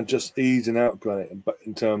just easing out Granit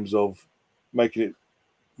in terms of making it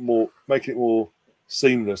more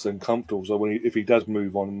seamless and comfortable. So if he does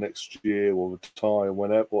move on next year or retire,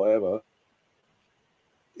 whenever, whatever,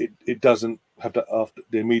 it doesn't have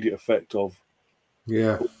the immediate effect of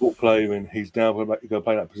what player in. He's now going to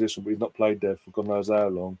play that position, but he's not played there for God knows how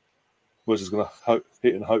long. Whereas he's going to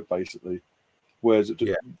hit and hope basically. Whereas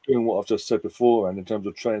doing what I've just said before, and in terms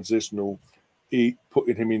of transitional,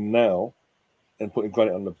 putting him in now and putting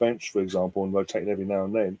Granit on the bench, for example, and rotating every now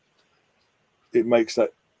and then, it makes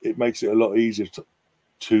it a lot easier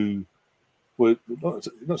to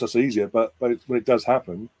not just easier, but when it does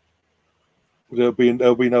happen, there'll be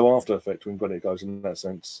no after effect when Granit goes. In that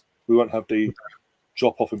sense, we won't have the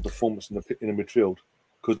drop off in performance in the midfield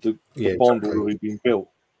because the bond will already been built.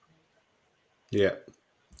 Yeah.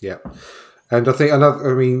 And I think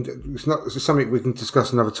it's something we can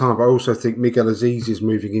discuss another time. But I also think Miguel Aziz is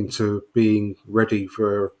moving into being ready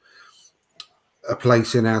for a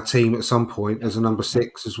place in our team at some point as a number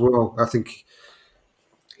 6 as well. I think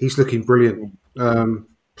he's looking brilliant.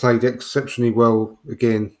 Played exceptionally well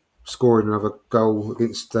again, scoring another goal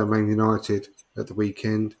against Man United at the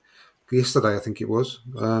weekend. Yesterday, I think it was.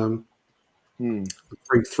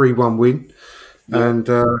 3-1 win. Yeah. And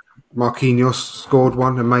Marquinhos scored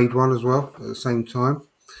one and made one as well at the same time,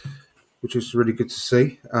 which is really good to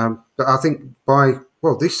see. But I think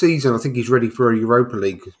this season, I think he's ready for a Europa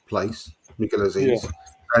League place, Miguel Aziz,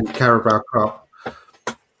 and Carabao Cup.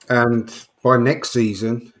 And by next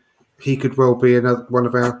season, he could well be one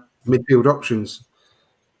of our midfield options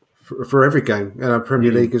for every game in our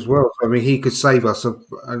Premier League as well. So, he could save us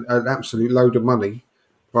an absolute load of money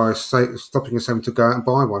by stopping us having to go out and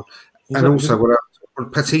buy one. And also, will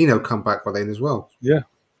Patino come back by then as well? Yeah.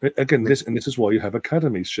 Again, this is why you have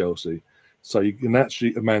academies, Chelsea. So you can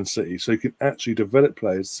actually, Man City, so you can actually develop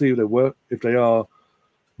players, see if they are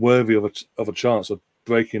worthy of a chance of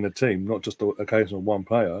breaking a team, not just an occasional one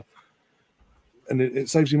player. And it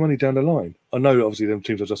saves you money down the line. I know, obviously, them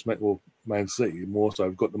teams I just met, Man City, more so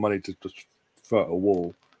have got the money to just throw at a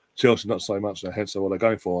wall. Chelsea, not so much. Hence, what they're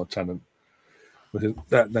going for are talent.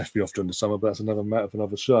 That left me off during the summer, but that's another matter for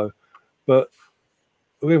another show. But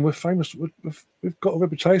again, we're famous. We've got a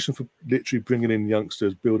reputation for literally bringing in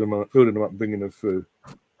youngsters, building them up, and bringing them through.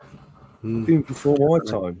 Even before my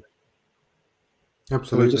time.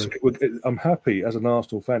 Absolutely. I'm happy as an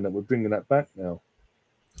Arsenal fan that we're bringing that back now.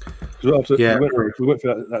 We went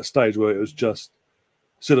through that stage where it was just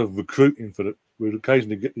instead of recruiting we'd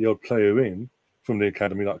occasionally get the odd player in from the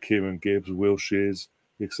academy like Kieran Gibbs, Will Shears,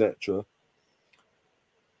 etc.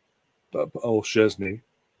 Or Szczesny.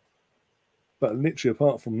 But literally,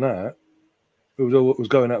 apart from that, it was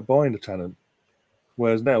going out buying the talent.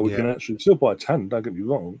 Whereas now we can actually still buy talent, don't get me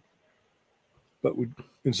wrong. But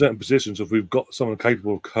in certain positions, if we've got someone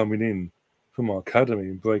capable of coming in from our academy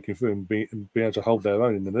and breaking through and being able to hold their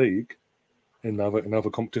own in the league, in other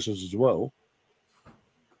competitions as well,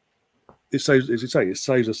 it saves, as you say, it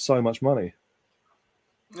saves us so much money.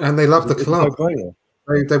 And they love the club.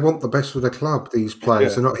 They want the best for the club, these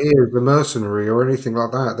players. They're not here as a mercenary or anything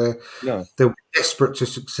like that. They're desperate to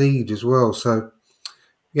succeed as well. So,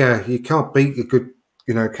 yeah, you can't beat a good,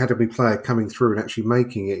 academy player coming through and actually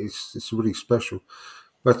making it. It's really special.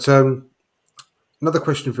 But another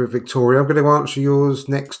question for Victoria. I'm going to answer yours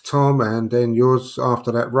next, Tom, and then yours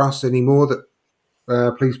after that. Russ, any more that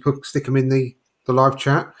please stick them in the live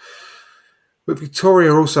chat. But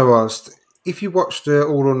Victoria also asked, if you watched the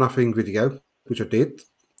All or Nothing video, which I did,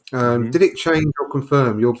 did it change or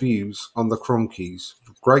confirm your views on the Kroenkes?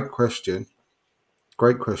 Great question.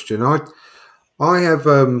 Great question. I have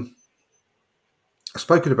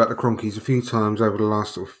spoken about the Kroenkes a few times over the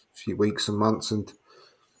last sort of few weeks and months, and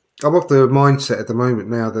I'm of the mindset at the moment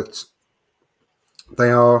now that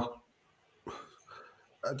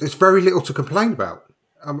there's very little to complain about.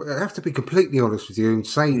 I have to be completely honest with you and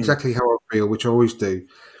say exactly how I feel, which I always do.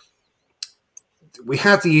 We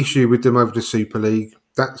had the issue with them over the Super League.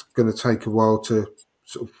 That's going to take a while to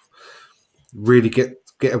sort of really get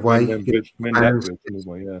away.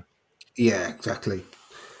 Yeah, exactly.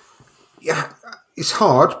 Yeah, it's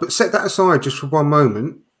hard, but set that aside just for one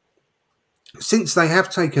moment. Since they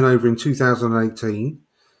have taken over in 2018,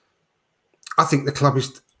 I think the club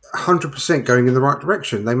is 100% going in the right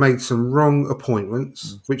direction. They made some wrong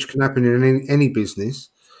appointments, which can happen in any business.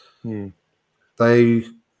 They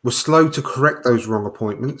were slow to correct those wrong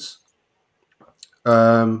appointments,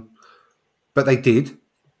 but they did.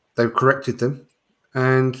 They've corrected them,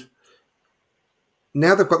 and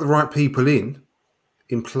now they've got the right people in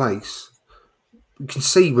place. You can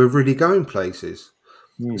see we're really going places.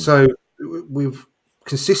 So we've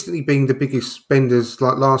consistently been the biggest spenders,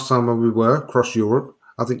 like last summer we were across Europe.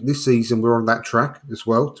 I think this season we're on that track as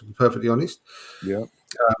well, to be perfectly honest. Yeah.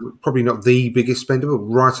 Probably not the biggest spender, but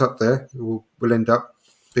right up there. We'll end up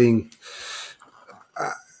being...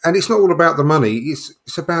 and it's not all about the money.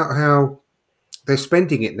 It's about how they're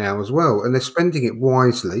spending it now as well. And they're spending it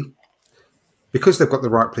wisely because they've got the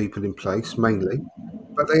right people in place, mainly.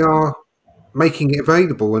 But they are making it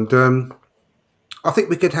available. And I think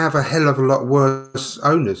we could have a hell of a lot worse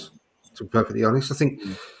owners, to be perfectly honest. I think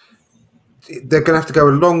they're going to have to go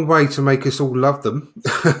a long way to make us all love them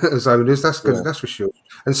as owners. That's good. That's for sure.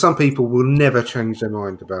 And some people will never change their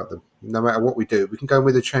mind about them, no matter what we do. We can go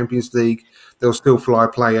with the Champions League; they'll still fly a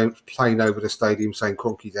plane over the stadium saying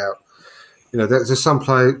 "Kroenke's out." There's some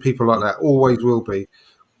people like that. Always will be.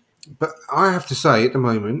 But I have to say, at the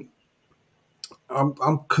moment,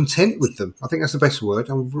 I'm content with them. I think that's the best word.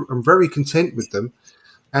 I'm very content with them,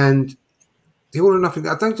 and the All or Nothing.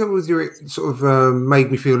 I don't know whether it sort of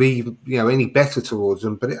made me feel even any better towards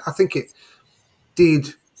them, but I think it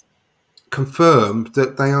did confirm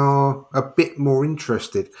that they are a bit more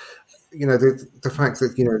interested. The fact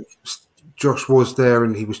that Josh was there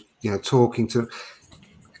and he was talking to.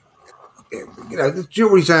 The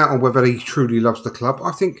jury's out on whether he truly loves the club.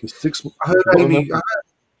 I think I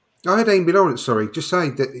heard Amy Lawrence, just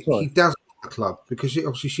say that he does love the club because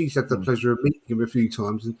obviously she's had the pleasure of meeting him a few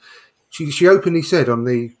times, and she openly said on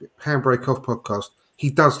the Handbrake Off podcast he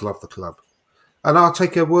does love the club, and I'll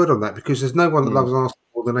take her word on that because there's no one that loves Arsenal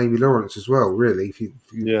more than Amy Lawrence as well. Really, if you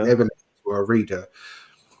ever listen to her, read her,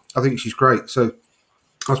 I think she's great. So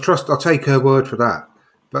I'll take her word for that.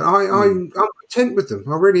 But I'm content with them.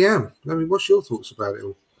 I really am. I mean, what's your thoughts about it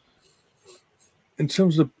all? In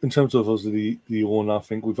terms of obviously the All or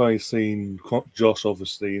Nothing, we've only seen Josh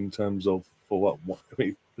obviously in terms of for what I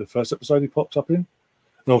think the first episode he popped up in, and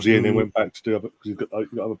obviously and then went back to do other because he's got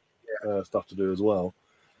other stuff to do as well.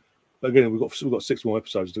 But again, we've got 6 more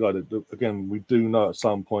episodes to go. Again, we do know at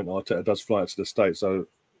some point Arteta does fly to the States, so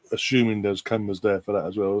assuming there's cameras there for that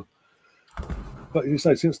as well. But you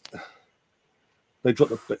say since they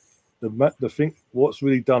dropped the thing, what's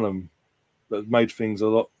really done them that made things a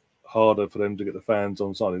lot harder for them to get the fans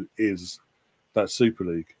on side is that Super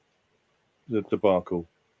League, the debacle.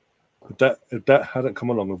 If that hadn't come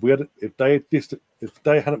along, if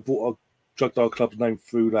they hadn't dragged our club's name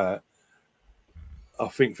through that, I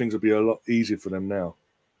think things would be a lot easier for them now.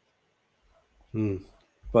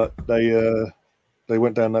 But they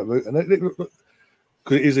went down that route, and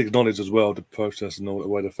because it is acknowledged as well the process and all the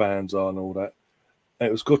way the fans are and all that. And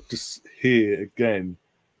it was good to hear again,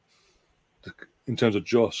 in terms of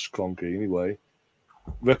Josh Kroenke anyway,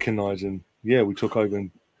 recognising yeah, we took over,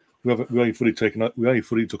 and we only fully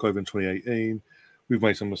took over in 2018. We've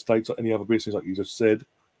made some mistakes like any other business, like you just said.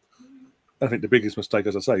 I think the biggest mistake,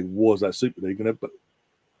 as I say, was that Super League, but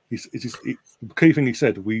the key thing he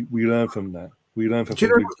said, we learn from that. We learn from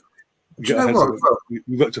things. We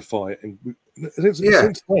rectify it, and since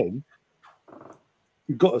then,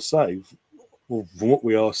 we've got to say, well, from what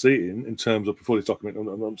we are seeing in terms of before this documentary,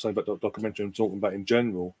 I'm not saying about the documentary, I'm talking about in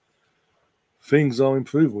general, things are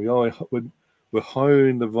improving. We're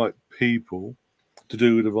hiring the right people to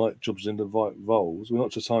do the right jobs in the right roles. We're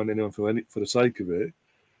not just hiring anyone for the sake of it.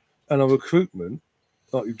 And our recruitment,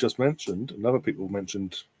 like you've just mentioned, and other people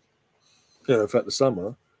mentioned, throughout the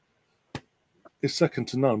summer, is second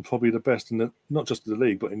to none, probably the best in not just in the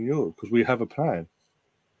league, but in Europe, because we have a plan.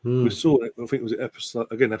 We saw it, I think it was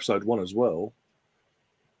episode 1 as well.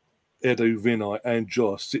 Edu, Vinay, and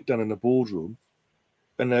Josh sit down in the boardroom,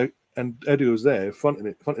 and Edu was there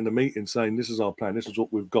fronting the meeting, saying, "This is our plan. This is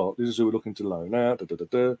what we've got. This is who we're looking to loan out.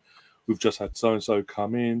 We've just had so and so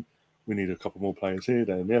come in. We need a couple more players here.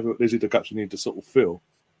 There, and there. These are the gaps we need to sort of fill."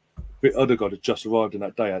 The other guy had just arrived in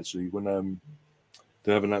that day, actually, when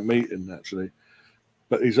they're having that meeting, actually.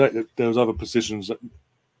 But there was other positions that,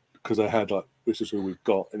 because they had this is who we've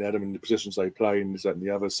got, and they had them in the positions they play, and this, that, and the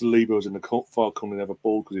other. Saliba was in the far corner, the other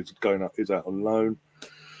ball, because he's out on loan.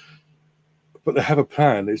 But they have a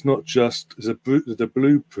plan. It's not just there's a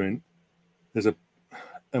blueprint. And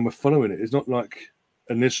we're following it. It's not like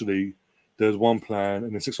initially there's one plan,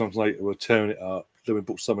 and then 6 months later we're tearing it up. Then we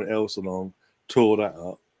put something else along, tore that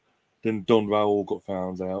up. Then Don Raul got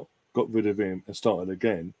found out, got rid of him, and started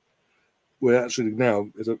again. We're actually now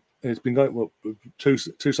it's been going two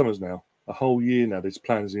summers now, a whole year now. This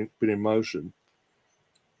plan has been in motion,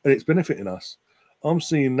 and it's benefiting us. I'm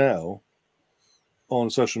seeing now on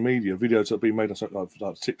social media videos that are being made on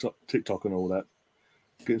like TikTok and all that,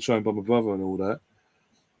 getting shown by my brother and all that.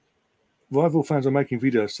 Rival fans are making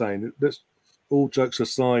videos saying, "Let's all jokes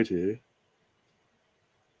aside here.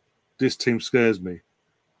 This team scares me.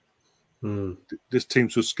 This team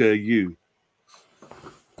should scare you."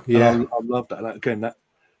 Yeah, I love that.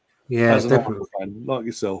 As an Arsenal fan like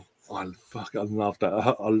yourself, I love that.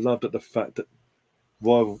 I love that the fact that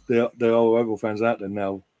there are rival fans out there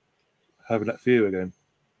now having that fear again.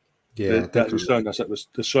 Yeah, they're showing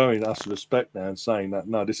us respect now and saying that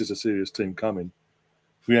no, this is a serious team coming.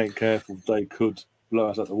 If we ain't careful, they could blow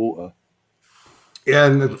us out the water. Yeah,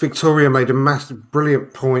 and Victoria made a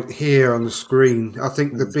brilliant point here on the screen. I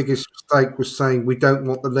think the biggest mistake was saying we don't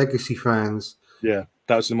want the legacy fans. Yeah,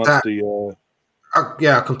 that's the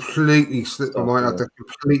I completely slipped my mind. That's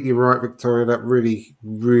completely right, Victoria. That really,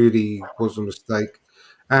 really was a mistake.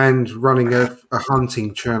 And running a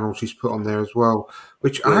hunting channel she's put on there as well,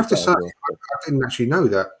 which I have to say, I didn't actually know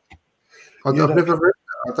that. I've never read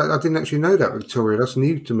that. I didn't actually know that, Victoria. That's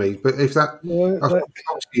new to me. But if that's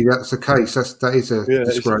the case, that is a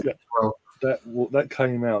disgrace as well. That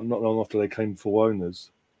came out not long after they came for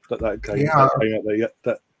owners. That came out.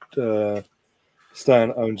 That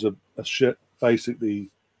Stan owns a shit, basically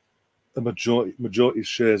a majority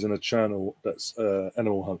shares in a channel that's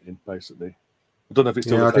animal hunting, basically. I don't know if it's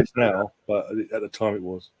still the case now, but at the time it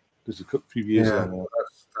was. This is a few years ago now.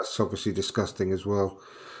 That's obviously disgusting as well.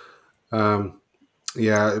 That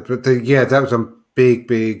was a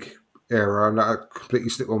big error, and I completely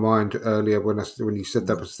slipped my mind earlier when you said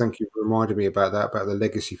that. But thank you for reminding me about that, about the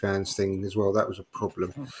legacy fans thing as well. That was a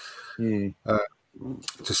problem,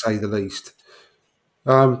 to say the least.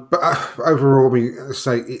 But overall,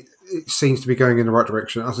 it seems to be going in the right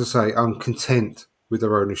direction. As I say, I'm content with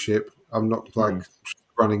their ownership. I'm not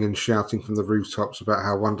running and shouting from the rooftops about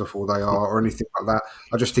how wonderful they are or anything like that.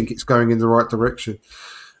 I just think it's going in the right direction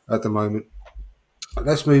at the moment.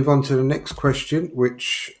 Let's move on to the next question,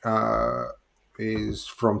 which is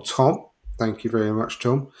from Tom. Thank you very much,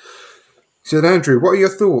 Tom. He said, Andrew, what are your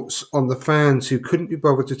thoughts on the fans who couldn't be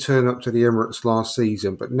bothered to turn up to the Emirates last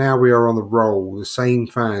season, but now we are on the roll? The same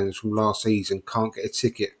fans from last season can't get a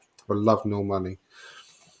ticket for love nor money.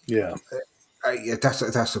 Yeah.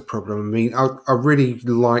 That's a problem. I mean, I really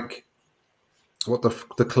like what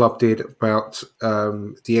the club did about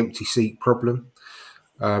the empty seat problem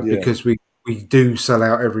because we do sell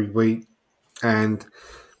out every week, and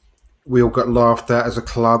we all got laughed at as a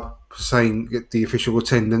club saying the official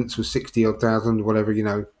attendance was 60,000, whatever,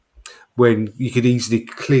 when you could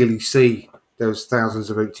clearly see there was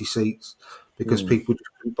thousands of empty seats because people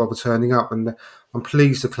didn't bother turning up. And I'm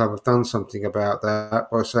pleased the club have done something about that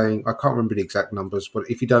by saying, I can't remember the exact numbers, but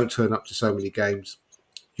if you don't turn up to so many games,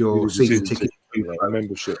 your season ticket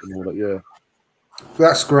membership and all that,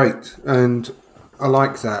 that's great, and I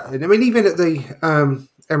like that. And I mean, even at the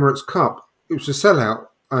Emirates Cup, it was a sellout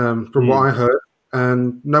from what I heard,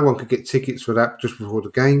 and no one could get tickets for that just before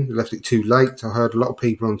the game. They left it too late. I heard a lot of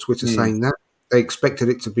people on Twitter saying that they expected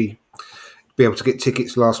it to be able to get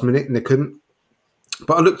tickets last minute, and they couldn't.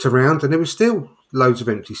 But I looked around, and there was still loads of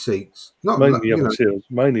empty seats. Not mainly in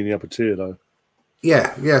the upper tier, though.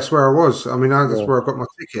 Yeah, that's where I was. I mean, that's where I got my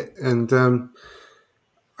ticket, and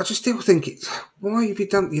I just still think why have you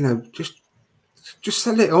done? Just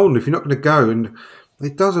sell it on if you're not going to go. And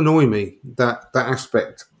it does annoy me that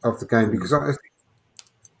aspect of the game, because I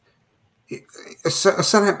think a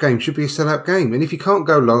sellout game should be a sellout game, and if you can't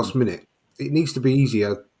go last minute, it needs to be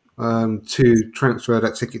easier to transfer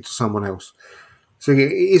that ticket to someone else. So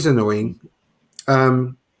it is annoying.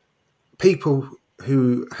 People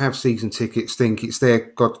who have season tickets think it's their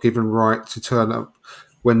God-given right to turn up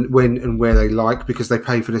when and where they like, because they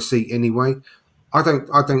pay for the seat anyway. I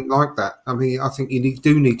don't like that. I mean, I think you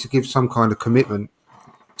do need to give some kind of commitment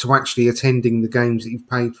to actually attending the games that you've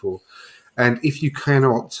paid for, and if you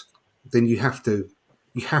cannot, then you have to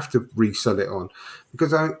resell it on,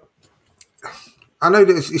 because I know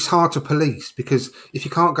that it's hard to police, because if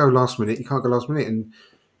you can't go last minute, you can't go last minute, and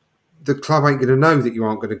the club ain't going to know that you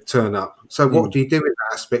aren't going to turn up. So what do you do in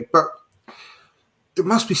that aspect? But there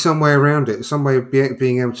must be some way around it, some way of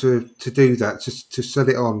being able to do that, to sell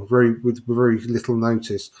it on with very little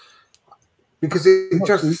notice. Because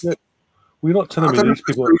we're not telling me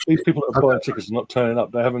these people that are buying tickets are not turning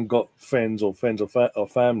up. They haven't got friends or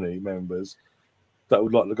family members that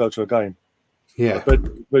would like to go to a game. Yeah,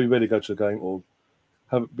 very ready to go to a game, or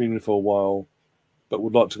haven't been in for a while, but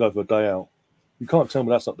would like to go for a day out. You can't tell me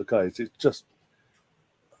that's not the case. It's just,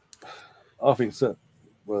 I think so.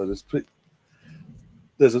 Well,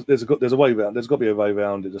 there's a way around. There's got to be a way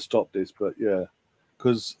around it to stop this. But yeah,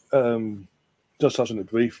 because just touching it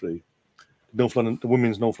briefly, the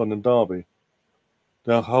women's North London derby,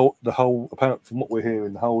 the whole apparently from what we're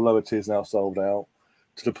hearing, the whole lower tier is now sold out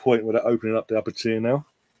to the point where they're opening up the upper tier now.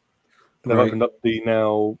 And they've opened up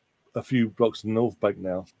a few blocks in the North Bank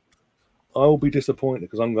now. I will be disappointed,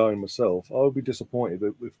 because I'm going myself. I will be disappointed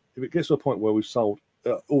if it gets to a point where we've sold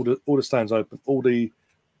all the stands open, all the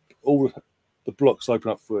blocks open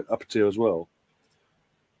up for upper tier as well.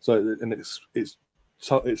 So, and it's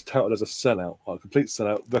touted as a sellout, a complete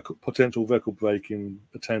sellout, potential record breaking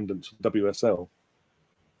attendance for WSL.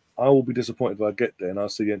 I will be disappointed if I get there and I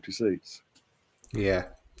see empty seats. Yeah,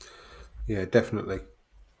 definitely.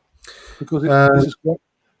 Because in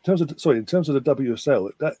terms of the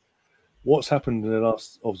WSL, that what's happened in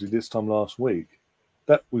the this time last week,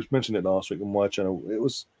 that we've mentioned it last week on my channel.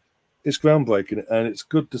 It's groundbreaking, and it's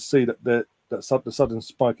good to see that the sudden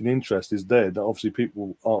spike in interest is there. That obviously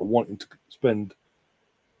people are wanting to spend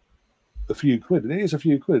a few quid, and it is a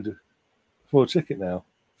few quid for a ticket now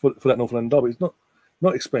for that North London derby. It's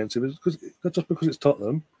not expensive. It's just because it's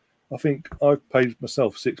Tottenham. I think I've paid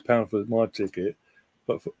myself £6 for my ticket,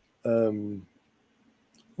 but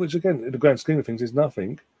which again, in the grand scheme of things, is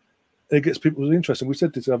nothing. It gets people's interest, and we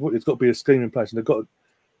said this. It's got to be a scheme in place, and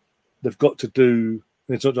they've got to do.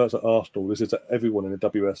 And it's not just at Arsenal. This is at everyone in the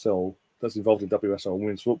WSL that's involved in WSL and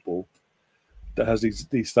women's football that has these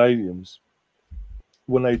stadiums.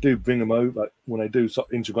 When they do bring them over, when they do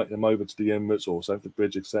integrate them over to the Emirates or Stamford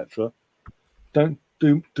Bridge, etc., don't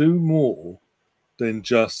do more than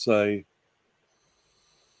just say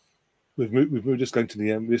we're just going to the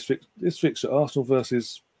Emirates. This fixture, Arsenal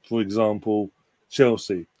versus, for example,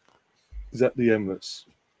 Chelsea, is at the Emirates,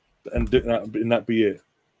 and that be it.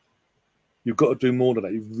 You've got to do more than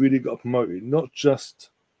that. You've really got to promote it, not just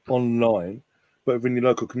online, but within your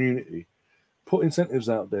local community. Put incentives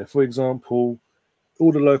out there. For example,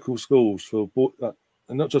 all the local schools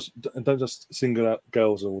and don't just single out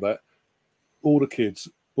girls and all that. All the kids,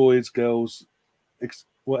 boys, girls,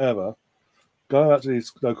 whatever, go out to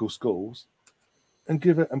these local schools and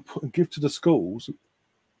give to the schools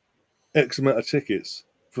X amount of tickets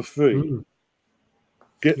for free.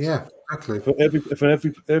 Exactly. For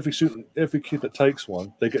every student, every kid that takes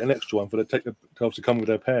one, they get an extra one to obviously come with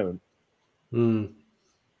their parent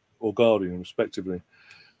or guardian, respectively.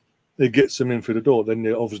 It gets them in through the door. Then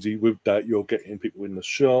obviously with that, you're getting people in the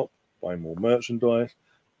shop, buying more merchandise,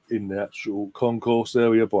 in the actual concourse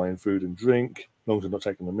area, buying food and drink, as long as they're not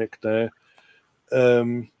taking the mick there.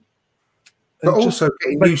 But also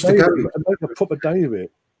getting used to going. Make a proper day of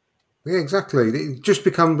it. Yeah, exactly. It just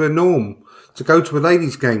become the norm to go to a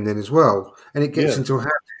ladies' game then as well, and it gets into a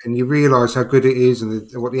habit, and you realise how good it is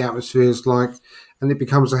and what the atmosphere is like, and it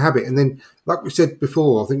becomes a habit. And then, like we said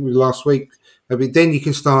before, I think last week, then you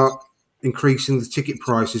can start increasing the ticket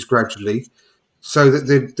prices gradually, so that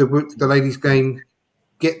the ladies' game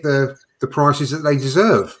get the prices that they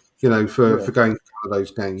deserve. for going to one of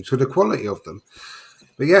those games, for the quality of them.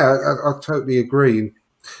 But yeah, I totally agree.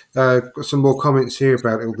 Got some more comments here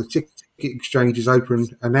about it. All the ticket exchanges open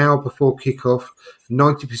an hour before kickoff.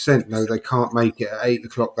 90% know they can't make it at 8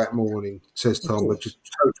 o'clock that morning, says Tom. I just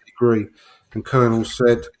totally agree. And Colonel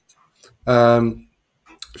said,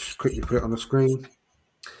 just quickly put it on the screen.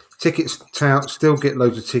 Tickets tout, still get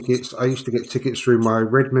loads of tickets. I used to get tickets through my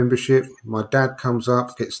Red membership. My dad comes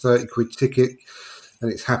up, gets 30 quid ticket,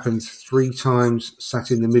 and it's happened 3 times,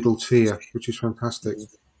 sat in the middle tier, which is fantastic.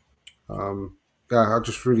 I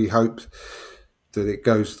just really hope that it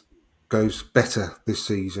goes better this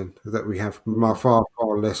season, that we have far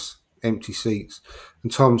less empty seats.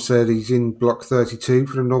 And Tom said he's in block 32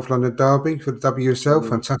 for the North London Derby for the WSL.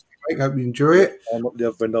 Fantastic, mate. Hope you enjoy it. I'm at the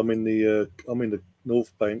other end. I'm in the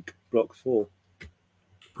North Bank, block 4.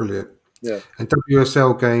 Brilliant. Yeah. And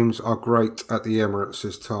WSL games are great at the Emirates,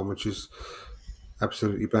 says Tom, which is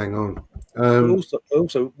absolutely bang on.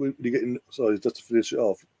 Also, we're getting, sorry, just to finish it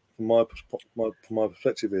off, from my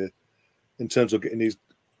perspective here, in terms of getting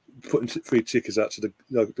putting free tickets out to the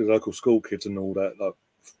local school kids and all that, like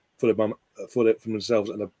for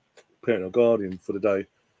themselves and a parent or guardian for the day,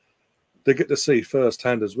 they get to see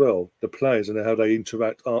firsthand as well the players and how they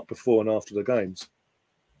interact before and after the games,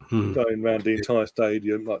 going around the entire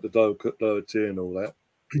stadium, like the lower tier and all that.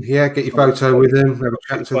 Yeah, get your photo with them, have a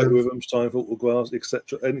chat to them. With them, sign autographs,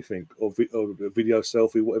 etc. Anything, or a video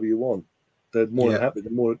selfie, whatever you want. They're more than happy.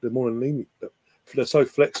 They're more than lenient. They're so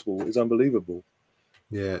flexible. It's unbelievable.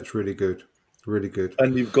 Yeah, it's really good, really good.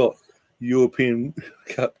 And you've got European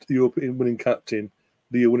winning captain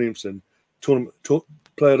Leah Williamson,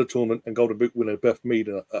 player of the tournament and Golden Boot winner Beth Mead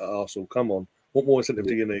at Arsenal. Come on, what more incentive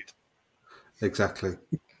do you need? Exactly.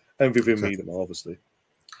 And Vivian Mead, obviously.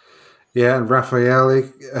 Yeah, and Raffaele,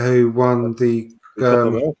 who won the Copa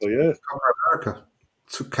America, America,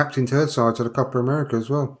 captain third side to the Copa America as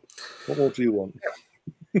well. What more do you want?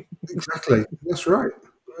 Exactly, that's right.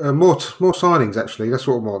 More signings, actually. That's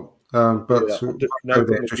what I want.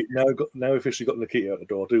 Now officially got Nikita out the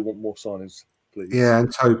door. I do want more signings, please. Yeah,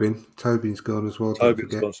 and Tobin's gone as well.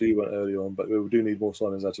 Tobin's gone, so you went early on, but we do need more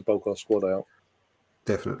signings now to bulk our squad out.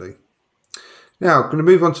 Definitely. Now, I'm going to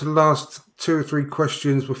move on to the last 2 or 3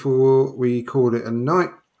 questions before we call it a night,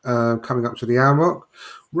 coming up to the hour mark.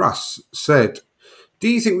 Russ said, do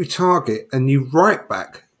you think we target a new right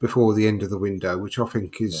back before the end of the window, which I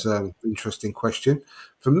think is an interesting question.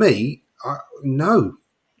 For me, no.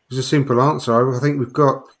 It's a simple answer. I think we've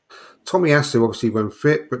got Tommy Asu, obviously, when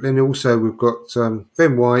fit, but then also we've got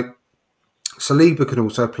Ben White. Saliba can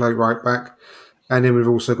also play right back. And then we've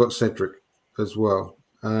also got Cedric as well.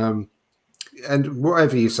 And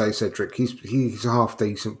whatever you say, Cedric, he's a half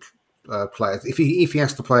decent player. If he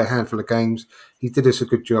has to play a handful of games, he did us a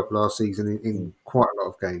good job last season in quite a lot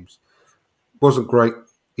of games. Wasn't great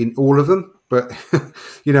in all of them, but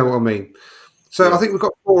you know what I mean. So yeah. I think we've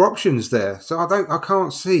got 4 options there. So I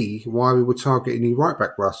can't see why we would target any right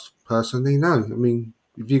back, Russ. Personally, no. I mean,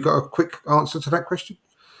 have you got a quick answer to that question?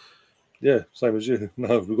 Yeah, same as you.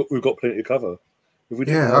 No, we've got plenty to cover. If we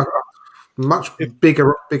much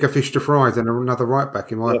bigger fish to fry than another right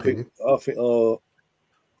back, in my opinion. I think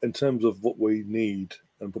in terms of what we need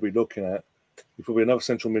and probably looking at, we're probably another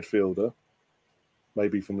central midfielder,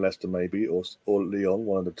 maybe from Leicester, maybe or Lyon,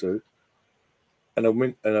 one of the two, and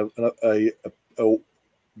a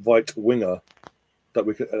right winger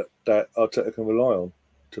that Arteta can rely on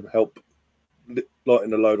to help lighten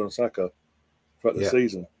the load on Saka throughout the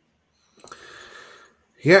season.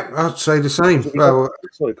 Yeah, I'd say the same.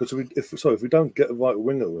 If we don't get a right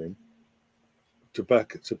winger in to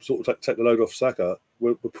sort of take the load off Saka,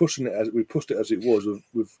 we're pushing it as we pushed it as it was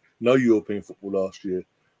with no European football last year.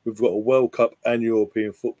 We've got a World Cup and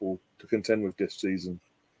European football to contend with this season.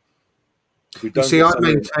 If we don't I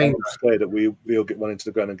maintain that we'll get run into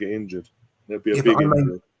the ground and get injured. There'll be a big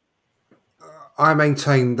injury. I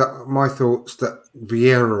maintain that my thoughts that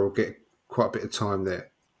Vieira will get quite a bit of time there.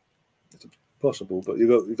 It's possible, but you've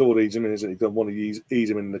got to ease him in, isn't it? You don't want to ease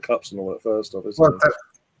him in the cups and all that first off, isn't it?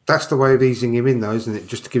 That's the way of easing him in, though, isn't it?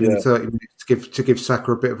 Just to give him 30 minutes to give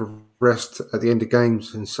Saka a bit of a rest at the end of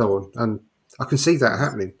games and so on. And I can see that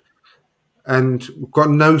happening. And we've got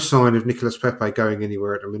no sign of Nicolas Pepe going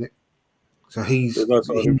anywhere at the minute. So there's no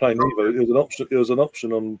sign of him playing either. It was an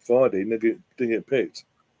option on Friday, and didn't get picked.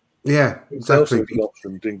 Yeah, exactly. Nelson was an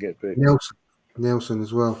option, didn't get picked. Nelson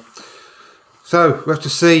as well. So we have to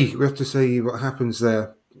see what happens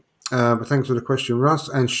there. But thanks for the question, Russ.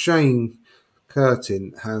 And Shane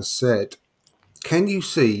Curtin has said, can you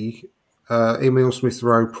see Emil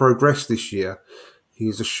Smith-Rowe progress this year?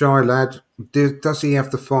 He's a shy lad. Does he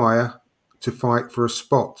have the fire to fight for a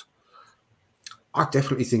spot? I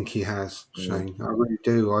definitely think he has, Shane. I really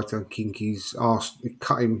do. I don't think he's asked.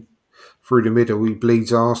 Cut him through the middle. He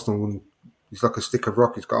bleeds Arsenal, and he's like a stick of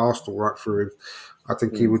rock. He's got Arsenal right through him. I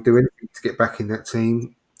think he would do anything to get back in that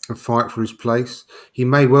team and fight for his place. He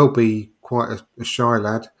may well be quite a shy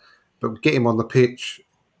lad, but get him on the pitch,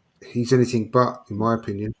 he's anything but, in my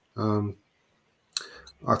opinion.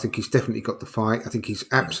 I think he's definitely got the fight. I think he's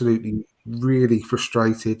absolutely really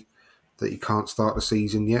frustrated that he can't start the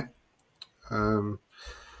season yet. And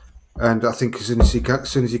I think as soon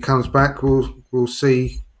as he comes back, we'll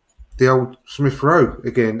see the old Smith Rowe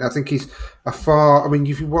again. I think he's I mean,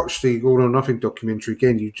 if you watch the All or Nothing documentary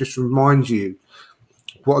again, it just reminds you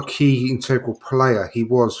what a key integral player he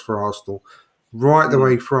was for Arsenal, right the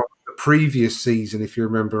way from the previous season. If you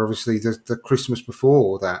remember, obviously the Christmas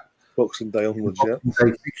before that, Boxing Day onwards,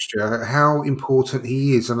 Day fixture, how important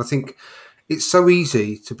he is. And I think it's so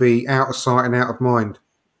easy to be out of sight and out of mind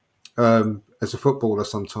as a footballer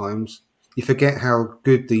sometimes. You forget how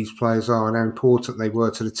good these players are and how important they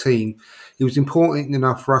were to the team. He was important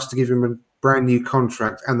enough for us to give him a brand new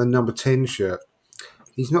contract and the number 10 shirt.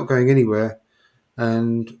 He's not going anywhere,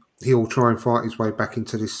 and he'll try and fight his way back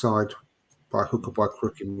into this side by hook or by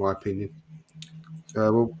crook, in my opinion.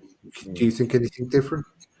 Do you think anything different?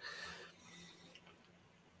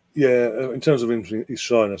 Yeah, in terms of his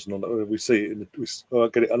shyness and all that, we see it. I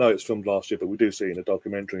get it. I know it's filmed last year, but we do see it in the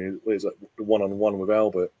documentary. It's like the one-on-one with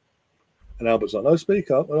Albert, and Albert's like, "No,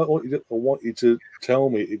 speak up. I want you to tell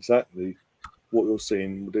me exactly what you're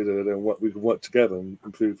seeing, and what we can work together and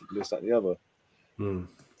improve this, that, and the other."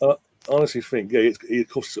 I honestly think, of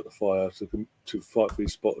course, he's got the fire to fight for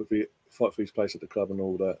his spot, fight for his place at the club and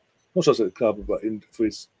all that. Not just at the club, but for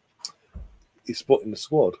his spot in the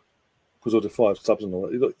squad. Because of the 5 subs and all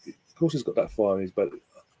that. Of course, he's got that fire in his belly.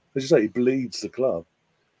 As you say, he bleeds the club.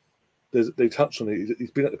 They touched on it.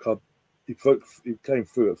 He's been at the club. He came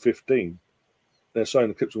through at 15. They're showing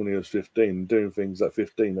the clips when he was 15 and doing things at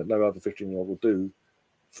 15 that no other 15-year-old will do,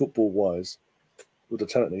 football-wise, with the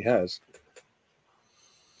talent he has.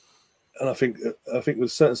 And I think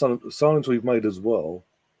with certain signings we've made as well,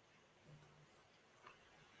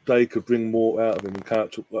 they could bring more out of him in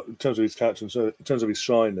character, in terms of his character, in terms of his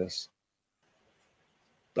shyness.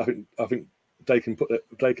 I think they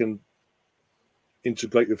can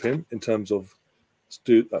integrate with him in terms of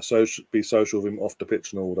be social with him off the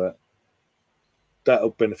pitch and all that.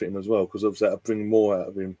 That'll benefit him as well, because obviously that'll bring more out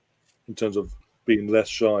of him in terms of being less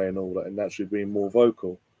shy and all that, and actually being more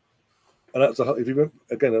vocal. And that's if you remember,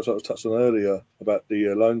 again, that's what I was touched on earlier about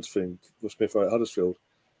the loans thing with Smith Rowe at Huddersfield.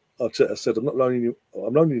 I said I'm loaning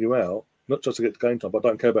you out, not just to get the game time, but I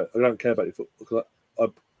don't care about your football, because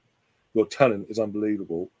your talent is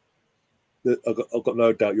unbelievable. I've got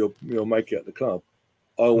no doubt you'll make it at the club.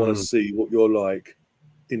 I want to see what you're like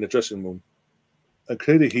in the dressing room. And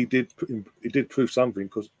clearly he did prove something,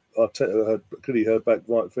 because Arteta clearly heard back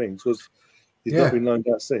right things, because he's not been known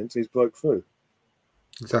that since he's broke through.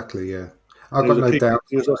 Exactly, yeah. I've got no doubt.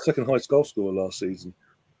 He was our second highest goal scorer last season.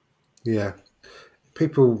 Yeah.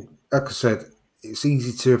 People, like I said, it's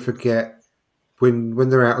easy to forget when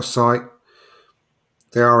they're out of sight.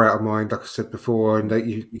 They are out of mind, like I said before, and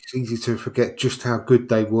it's easy to forget just how good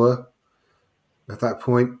they were at that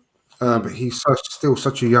point. But he's still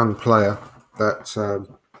such a young player that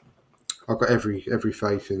I've got every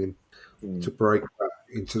faith in him to break that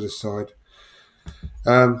into the side.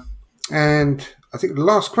 And I think the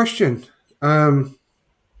last question,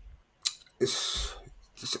 it's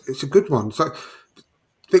a good one. So,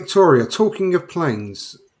 Victoria, talking of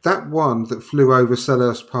planes, that one that flew over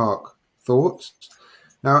Selhurst Park, thoughts?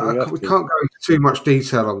 Now, we can't go into too much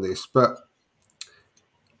detail on this, but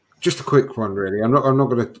just a quick one, really. I'm not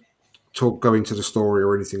going to go into the story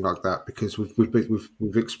or anything like that, because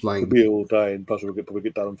we've explained. We'll be all day, and plus we'll probably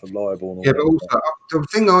get done for libel. And all but also the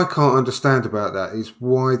thing I can't understand about that is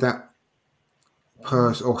why that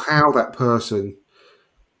person, or how that person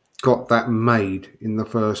got that made in the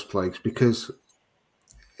first place, because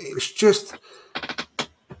it's just.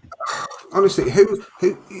 Honestly, who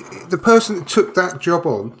the person that took that job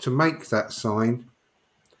on to make that sign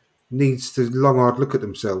needs to long hard look at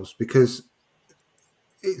themselves, because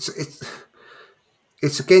it's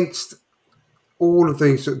against all of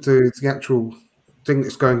the actual thing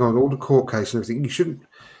that's going on, all the court case and everything.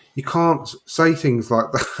 You can't say things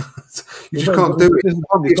like that. You just can't do it.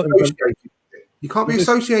 You can't be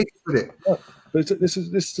associated with it. No, but this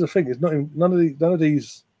is the thing. It's not none of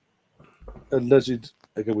these alleged.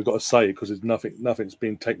 Again, we've got to say it, because nothing's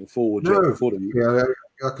been taken forward yet before them. Yeah,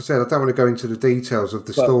 like I said, I don't want to go into the details of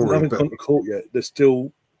the story. They haven't gone to court yet. They're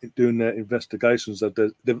still doing their investigations as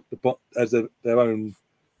their own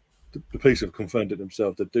the police have confirmed it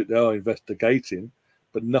themselves. They are investigating,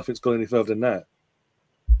 but nothing's gone any further than that.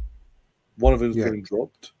 One of them's been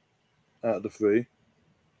dropped out of the 3.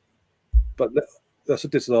 But that's what I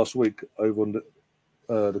did last week over on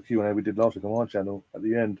the Q&A we did last week on my channel at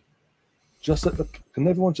the end. Can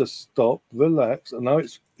everyone just stop, relax? I know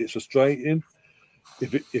it's frustrating.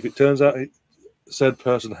 If it turns out said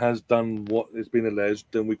person has done what has been alleged,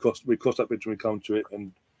 then we cross that bridge when we come to it,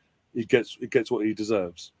 and he gets what he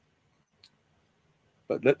deserves.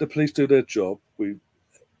 But let the police do their job,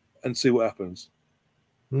 and see what happens.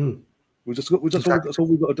 That's all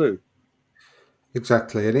we've got to do.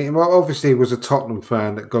 Exactly, and it obviously was a Tottenham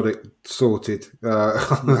fan that got it sorted.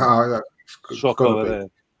 Shock over there.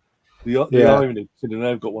 The irony,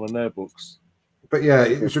 they've got one in their books. But yeah,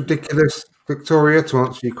 it was ridiculous, Victoria, to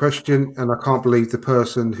answer your question, and I can't believe the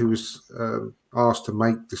person who was asked to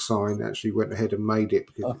make the sign actually went ahead and made it,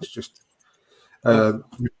 because it's just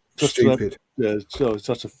stupid. So it's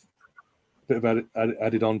such a bit of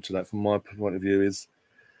added on to that from my point of view is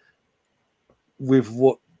with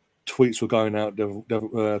what tweets were going out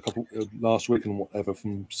a couple last week and whatever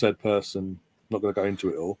from said person. Not going to go into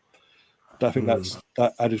it all. I think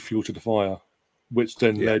that added fuel to the fire, which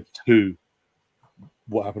then led to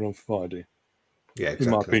what happened on Friday. Yeah,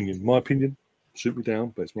 exactly. In my opinion, shoot me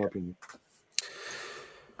down, but it's my opinion.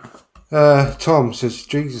 Tom says,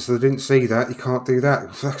 "Jesus, I didn't see that. You can't do that."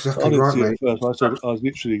 That's exactly right, mate.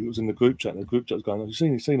 It was in the group chat, and the group chat was going, "Have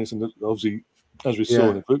you seen this?" And obviously, as we saw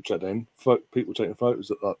in the group chat, then people taking photos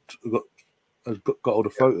that got all the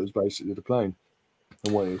photos basically of the plane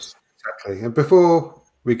and waves. Exactly. And before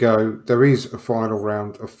we go, there is a final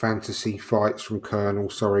round of fantasy fights from Colonel.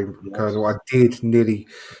 Sorry, Colonel, I did nearly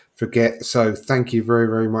forget. So thank you very,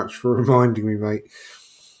 very much for reminding me, mate.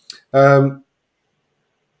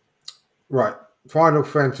 Right, final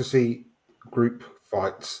fantasy group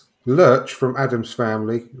fights. Lurch from Adam's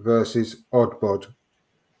Family versus Oddbod.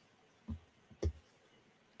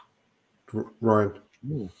 Ryan.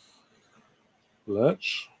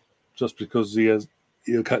 Lurch, just because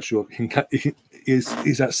he'll catch you up.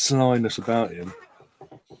 He's that slyness about him,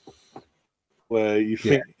 where you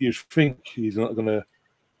think he's not going to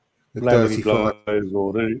land any blows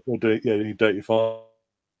or do any dirty fire.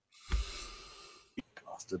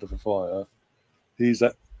 Bastard of a fighter. He's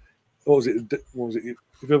that. What was it? If you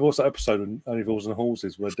ever watched that episode on Only Fools and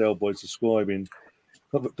Horses, where Del Boy's describing,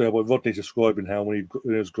 Rodney's describing how when he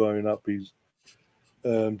was growing up, he's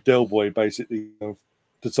Del Boy basically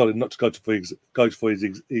decided not to go for his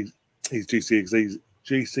GCSE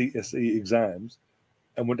exams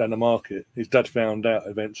and went down the market. His dad found out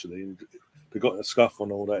eventually, and they got in a scuffle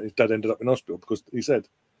and all that. His dad ended up in hospital because he said,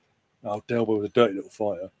 "Oh, Del Boy was a dirty little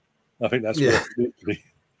fighter." I think that's what literally.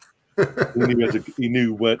 He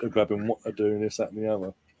knew where to grab and what to do, and this, that, and the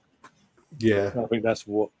other. Yeah, I think that's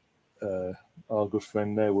what our good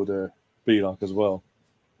friend there would be like as well.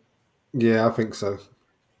 Yeah, I think so.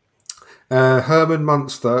 Herman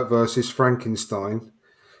Munster versus Frankenstein.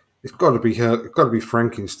 It's got to be Frankenstein. Got to be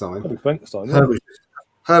Frankenstein. Yeah.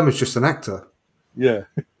 Herman's just an actor. Yeah,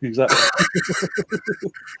 exactly.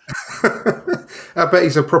 I bet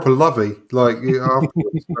he's a proper lovey. Like,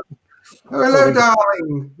 hello,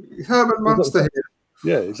 darling. Herman Munster here.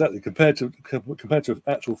 Yeah, exactly. Compared to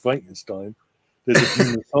actual Frankenstein, there's a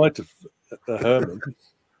human side to Herman.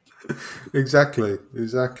 Exactly.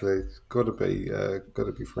 It's got to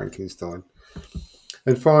be Frankenstein.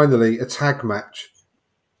 And finally, a tag match: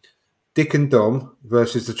 Dick and Dom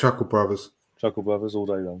versus the Chuckle Brothers. Chuckle Brothers all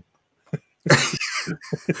day long.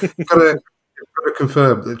 You've got to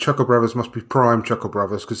confirm that Chuckle Brothers must be Prime Chuckle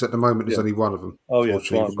Brothers, because at the moment there's only one of them. Oh yeah,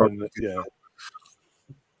 Prime,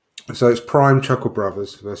 So it's Prime Chuckle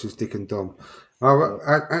Brothers versus Dick and Dom.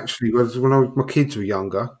 Actually, when my kids were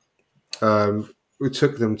younger, we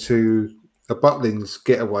took them to a Butlins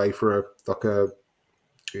getaway for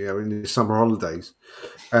in the summer holidays,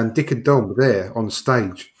 and Dick and Dom were there on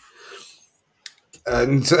stage.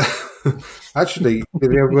 And actually, they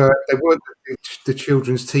weren't the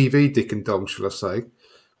children's TV Dick and Dom, shall I say?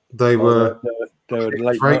 They were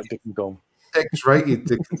late night Dick and Dom. X-rated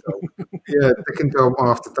Dick and Dom. Yeah, Dick and Dom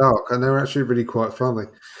After Dark, and they're actually really quite funny.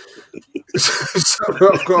 So I've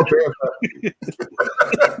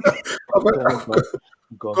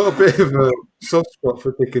got a bit of a soft spot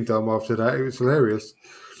for Dick and Dom after that. It was hilarious.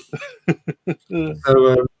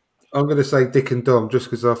 So I'm going to say Dick and Dom just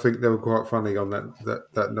because I think they were quite funny on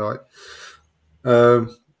that night. I'm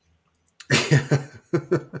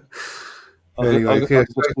going to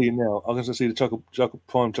see you now. I'm going to see the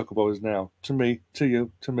Prime Chuckle Brothers now. To me, to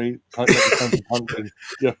you, to me.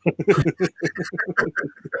 Yeah.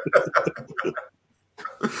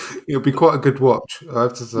 It'll be quite a good watch, I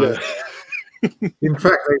have to say. Yeah. In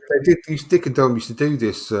fact, they did. Dick and Dom used to do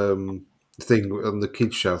this thing on the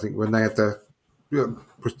kids' show. I think when they had the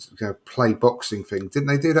play boxing thing, didn't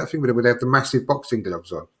they do that thing where they have the massive boxing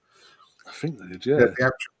gloves on? I think they did. Yeah, the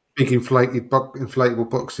actual big inflatable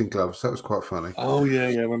boxing gloves. That was quite funny. Oh yeah,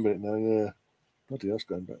 I remember it now. Yeah, bloody hell,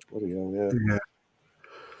 going back. Bloody hell, yeah.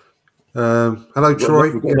 Hello,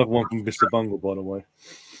 Troy. We've got another one from Mr. Bungle, by the way.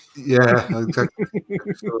 Yeah, exactly.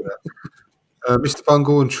 Mr.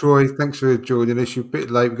 Bungle and Troy, thanks for joining us. You're a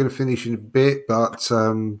bit late. We're going to finish in a bit, but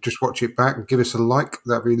just watch it back and give us a like.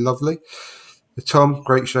 That'd be lovely. Tom,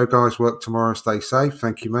 great show, guys. Work tomorrow. Stay safe.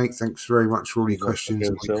 Thank you, mate. Thanks very much for all your questions.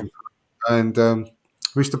 And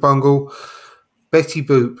Mr. Bungle, Betty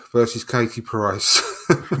Boop versus Katie Price.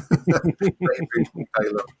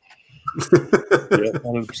 Yeah,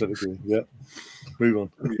 100% agree. Yeah, move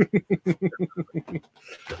on.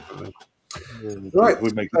 Right,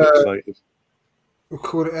 we'll make it excited. We'll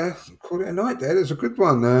call it a night there. It was a good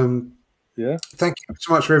one. Yeah. Thank you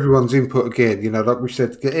so much for everyone's input again. Like we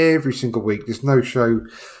said, every single week, there's no show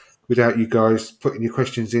without you guys putting your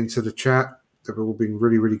questions into the chat. They've all been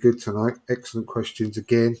really, really good tonight. Excellent questions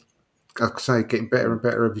again. Like I say, getting better and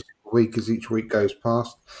better every single week as each week goes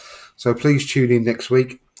past. So please tune in next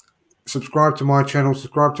week. Subscribe to my channel,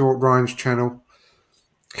 subscribe to Ryan's channel,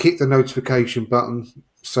 hit the notification button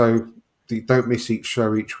so that you don't miss each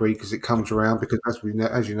show each week as it comes around, because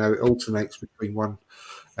as you know, it alternates between one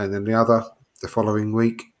and then the other the following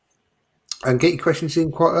week. And get your questions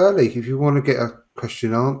in quite early. If you want to get a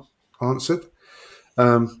question answered,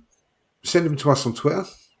 send them to us on Twitter.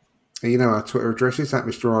 You know our Twitter addresses, at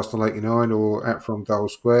Mr. Arsenal89 or at From Dial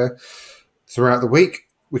Square. Throughout the week,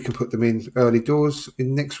 we can put them in early doors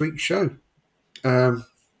in next week's show. So,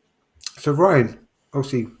 Ryan,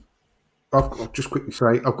 obviously, I'll just quickly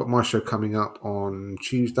say I've got my show coming up on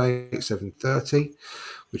Tuesday at 7:30,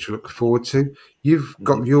 which I look forward to. You've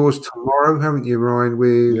got yours tomorrow, haven't you, Ryan,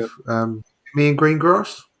 with me and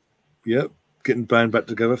Greengrass? Yep, getting band back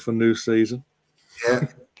together for new season. Yeah.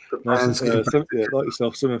 Nice, like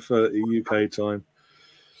yourself, 7:30 UK time.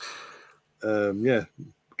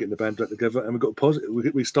 Getting the band back together, and we've got positive.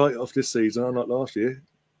 We started off this season, unlike last year,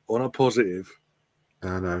 on a positive.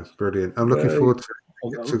 I know, brilliant. I'm looking forward to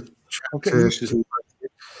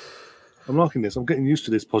I'm liking this. I'm getting used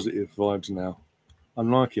to this positive vibes now.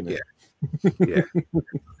 I'm liking it. Yeah.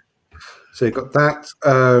 So you got that.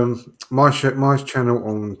 My channel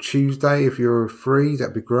on Tuesday. If you're free,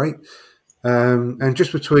 that'd be great. And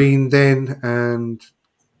just between then and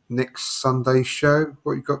next Sunday's show,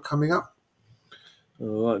 what you got coming up?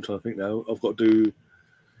 All right, I'm trying to think now. I've got to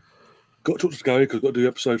talk to Gary because I've got to do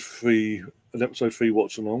episode 3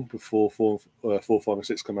 watch along before 4, 5, and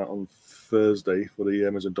 6 come out on Thursday for the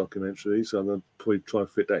Amazon documentary. So I'm going to probably try and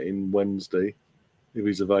fit that in Wednesday if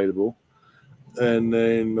he's available. And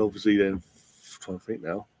then obviously, I'm trying to think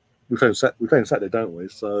now. We're playing Saturday, don't we?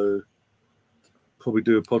 So probably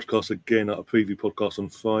do a podcast again, a preview podcast on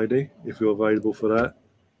Friday if you're available for that.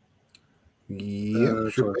 Yeah,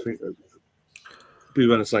 sure. I think be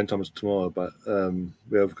around the same time as tomorrow, but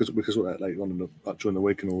because we can sort that later on during the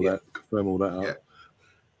week and all that, confirm all that out.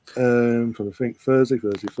 Trying to think Thursday,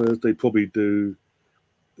 probably do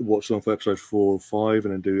watch on for episode 4 or 5,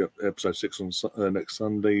 and then do episode 6 on next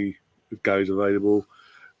Sunday if Gary's available.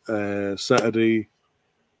 Saturday,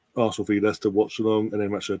 Arsenal v Leicester watch along, and then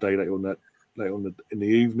match a day later on in the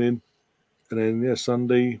evening, and then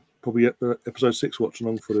Sunday probably episode 6 watch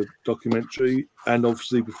along for the documentary, and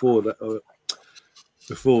obviously before that,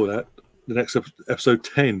 the next episode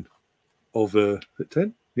 10 of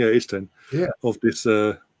 10? Yeah, it is 10. Yeah, of this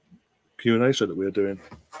Q&A show that we are doing.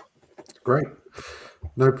 Great.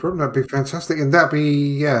 No problem. That'd be fantastic. And that'd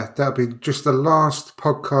be just the last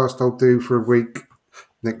podcast I'll do for a week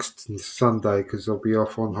next Sunday, because I'll be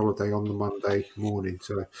off on holiday on the Monday morning.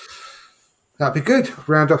 So that'd be good.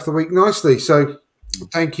 Round off the week nicely. So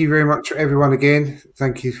thank you very much, everyone, again.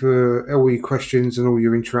 Thank you for all your questions and all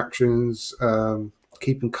your interactions.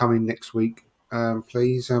 Keep them coming next week,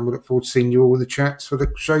 please. And we look forward to seeing you all in the chats for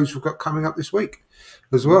the shows we've got coming up this week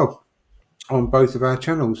as well on both of our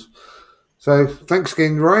channels. So thanks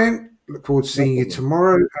again, Ryan. Look forward to seeing you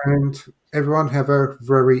tomorrow. And everyone, have a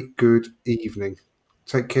very good evening.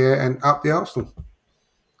 Take care and up the Arsenal.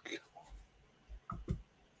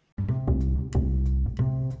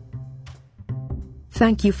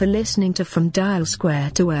 Thank you for listening to From Dial Square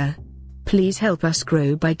to Where. Please help us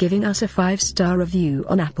grow by giving us a 5-star review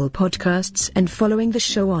on Apple Podcasts and following the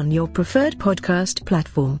show on your preferred podcast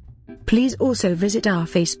platform. Please also visit our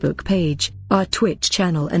Facebook page, our Twitch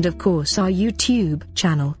channel, and of course our YouTube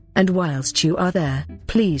channel. And whilst you are there,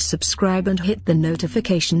 Please subscribe and hit the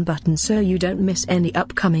notification button so you don't miss any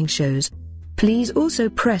upcoming shows. Please also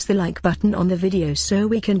press the like button on the video so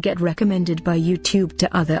we can get recommended by YouTube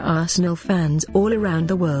to other Arsenal fans all around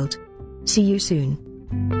the world. See you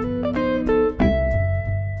soon.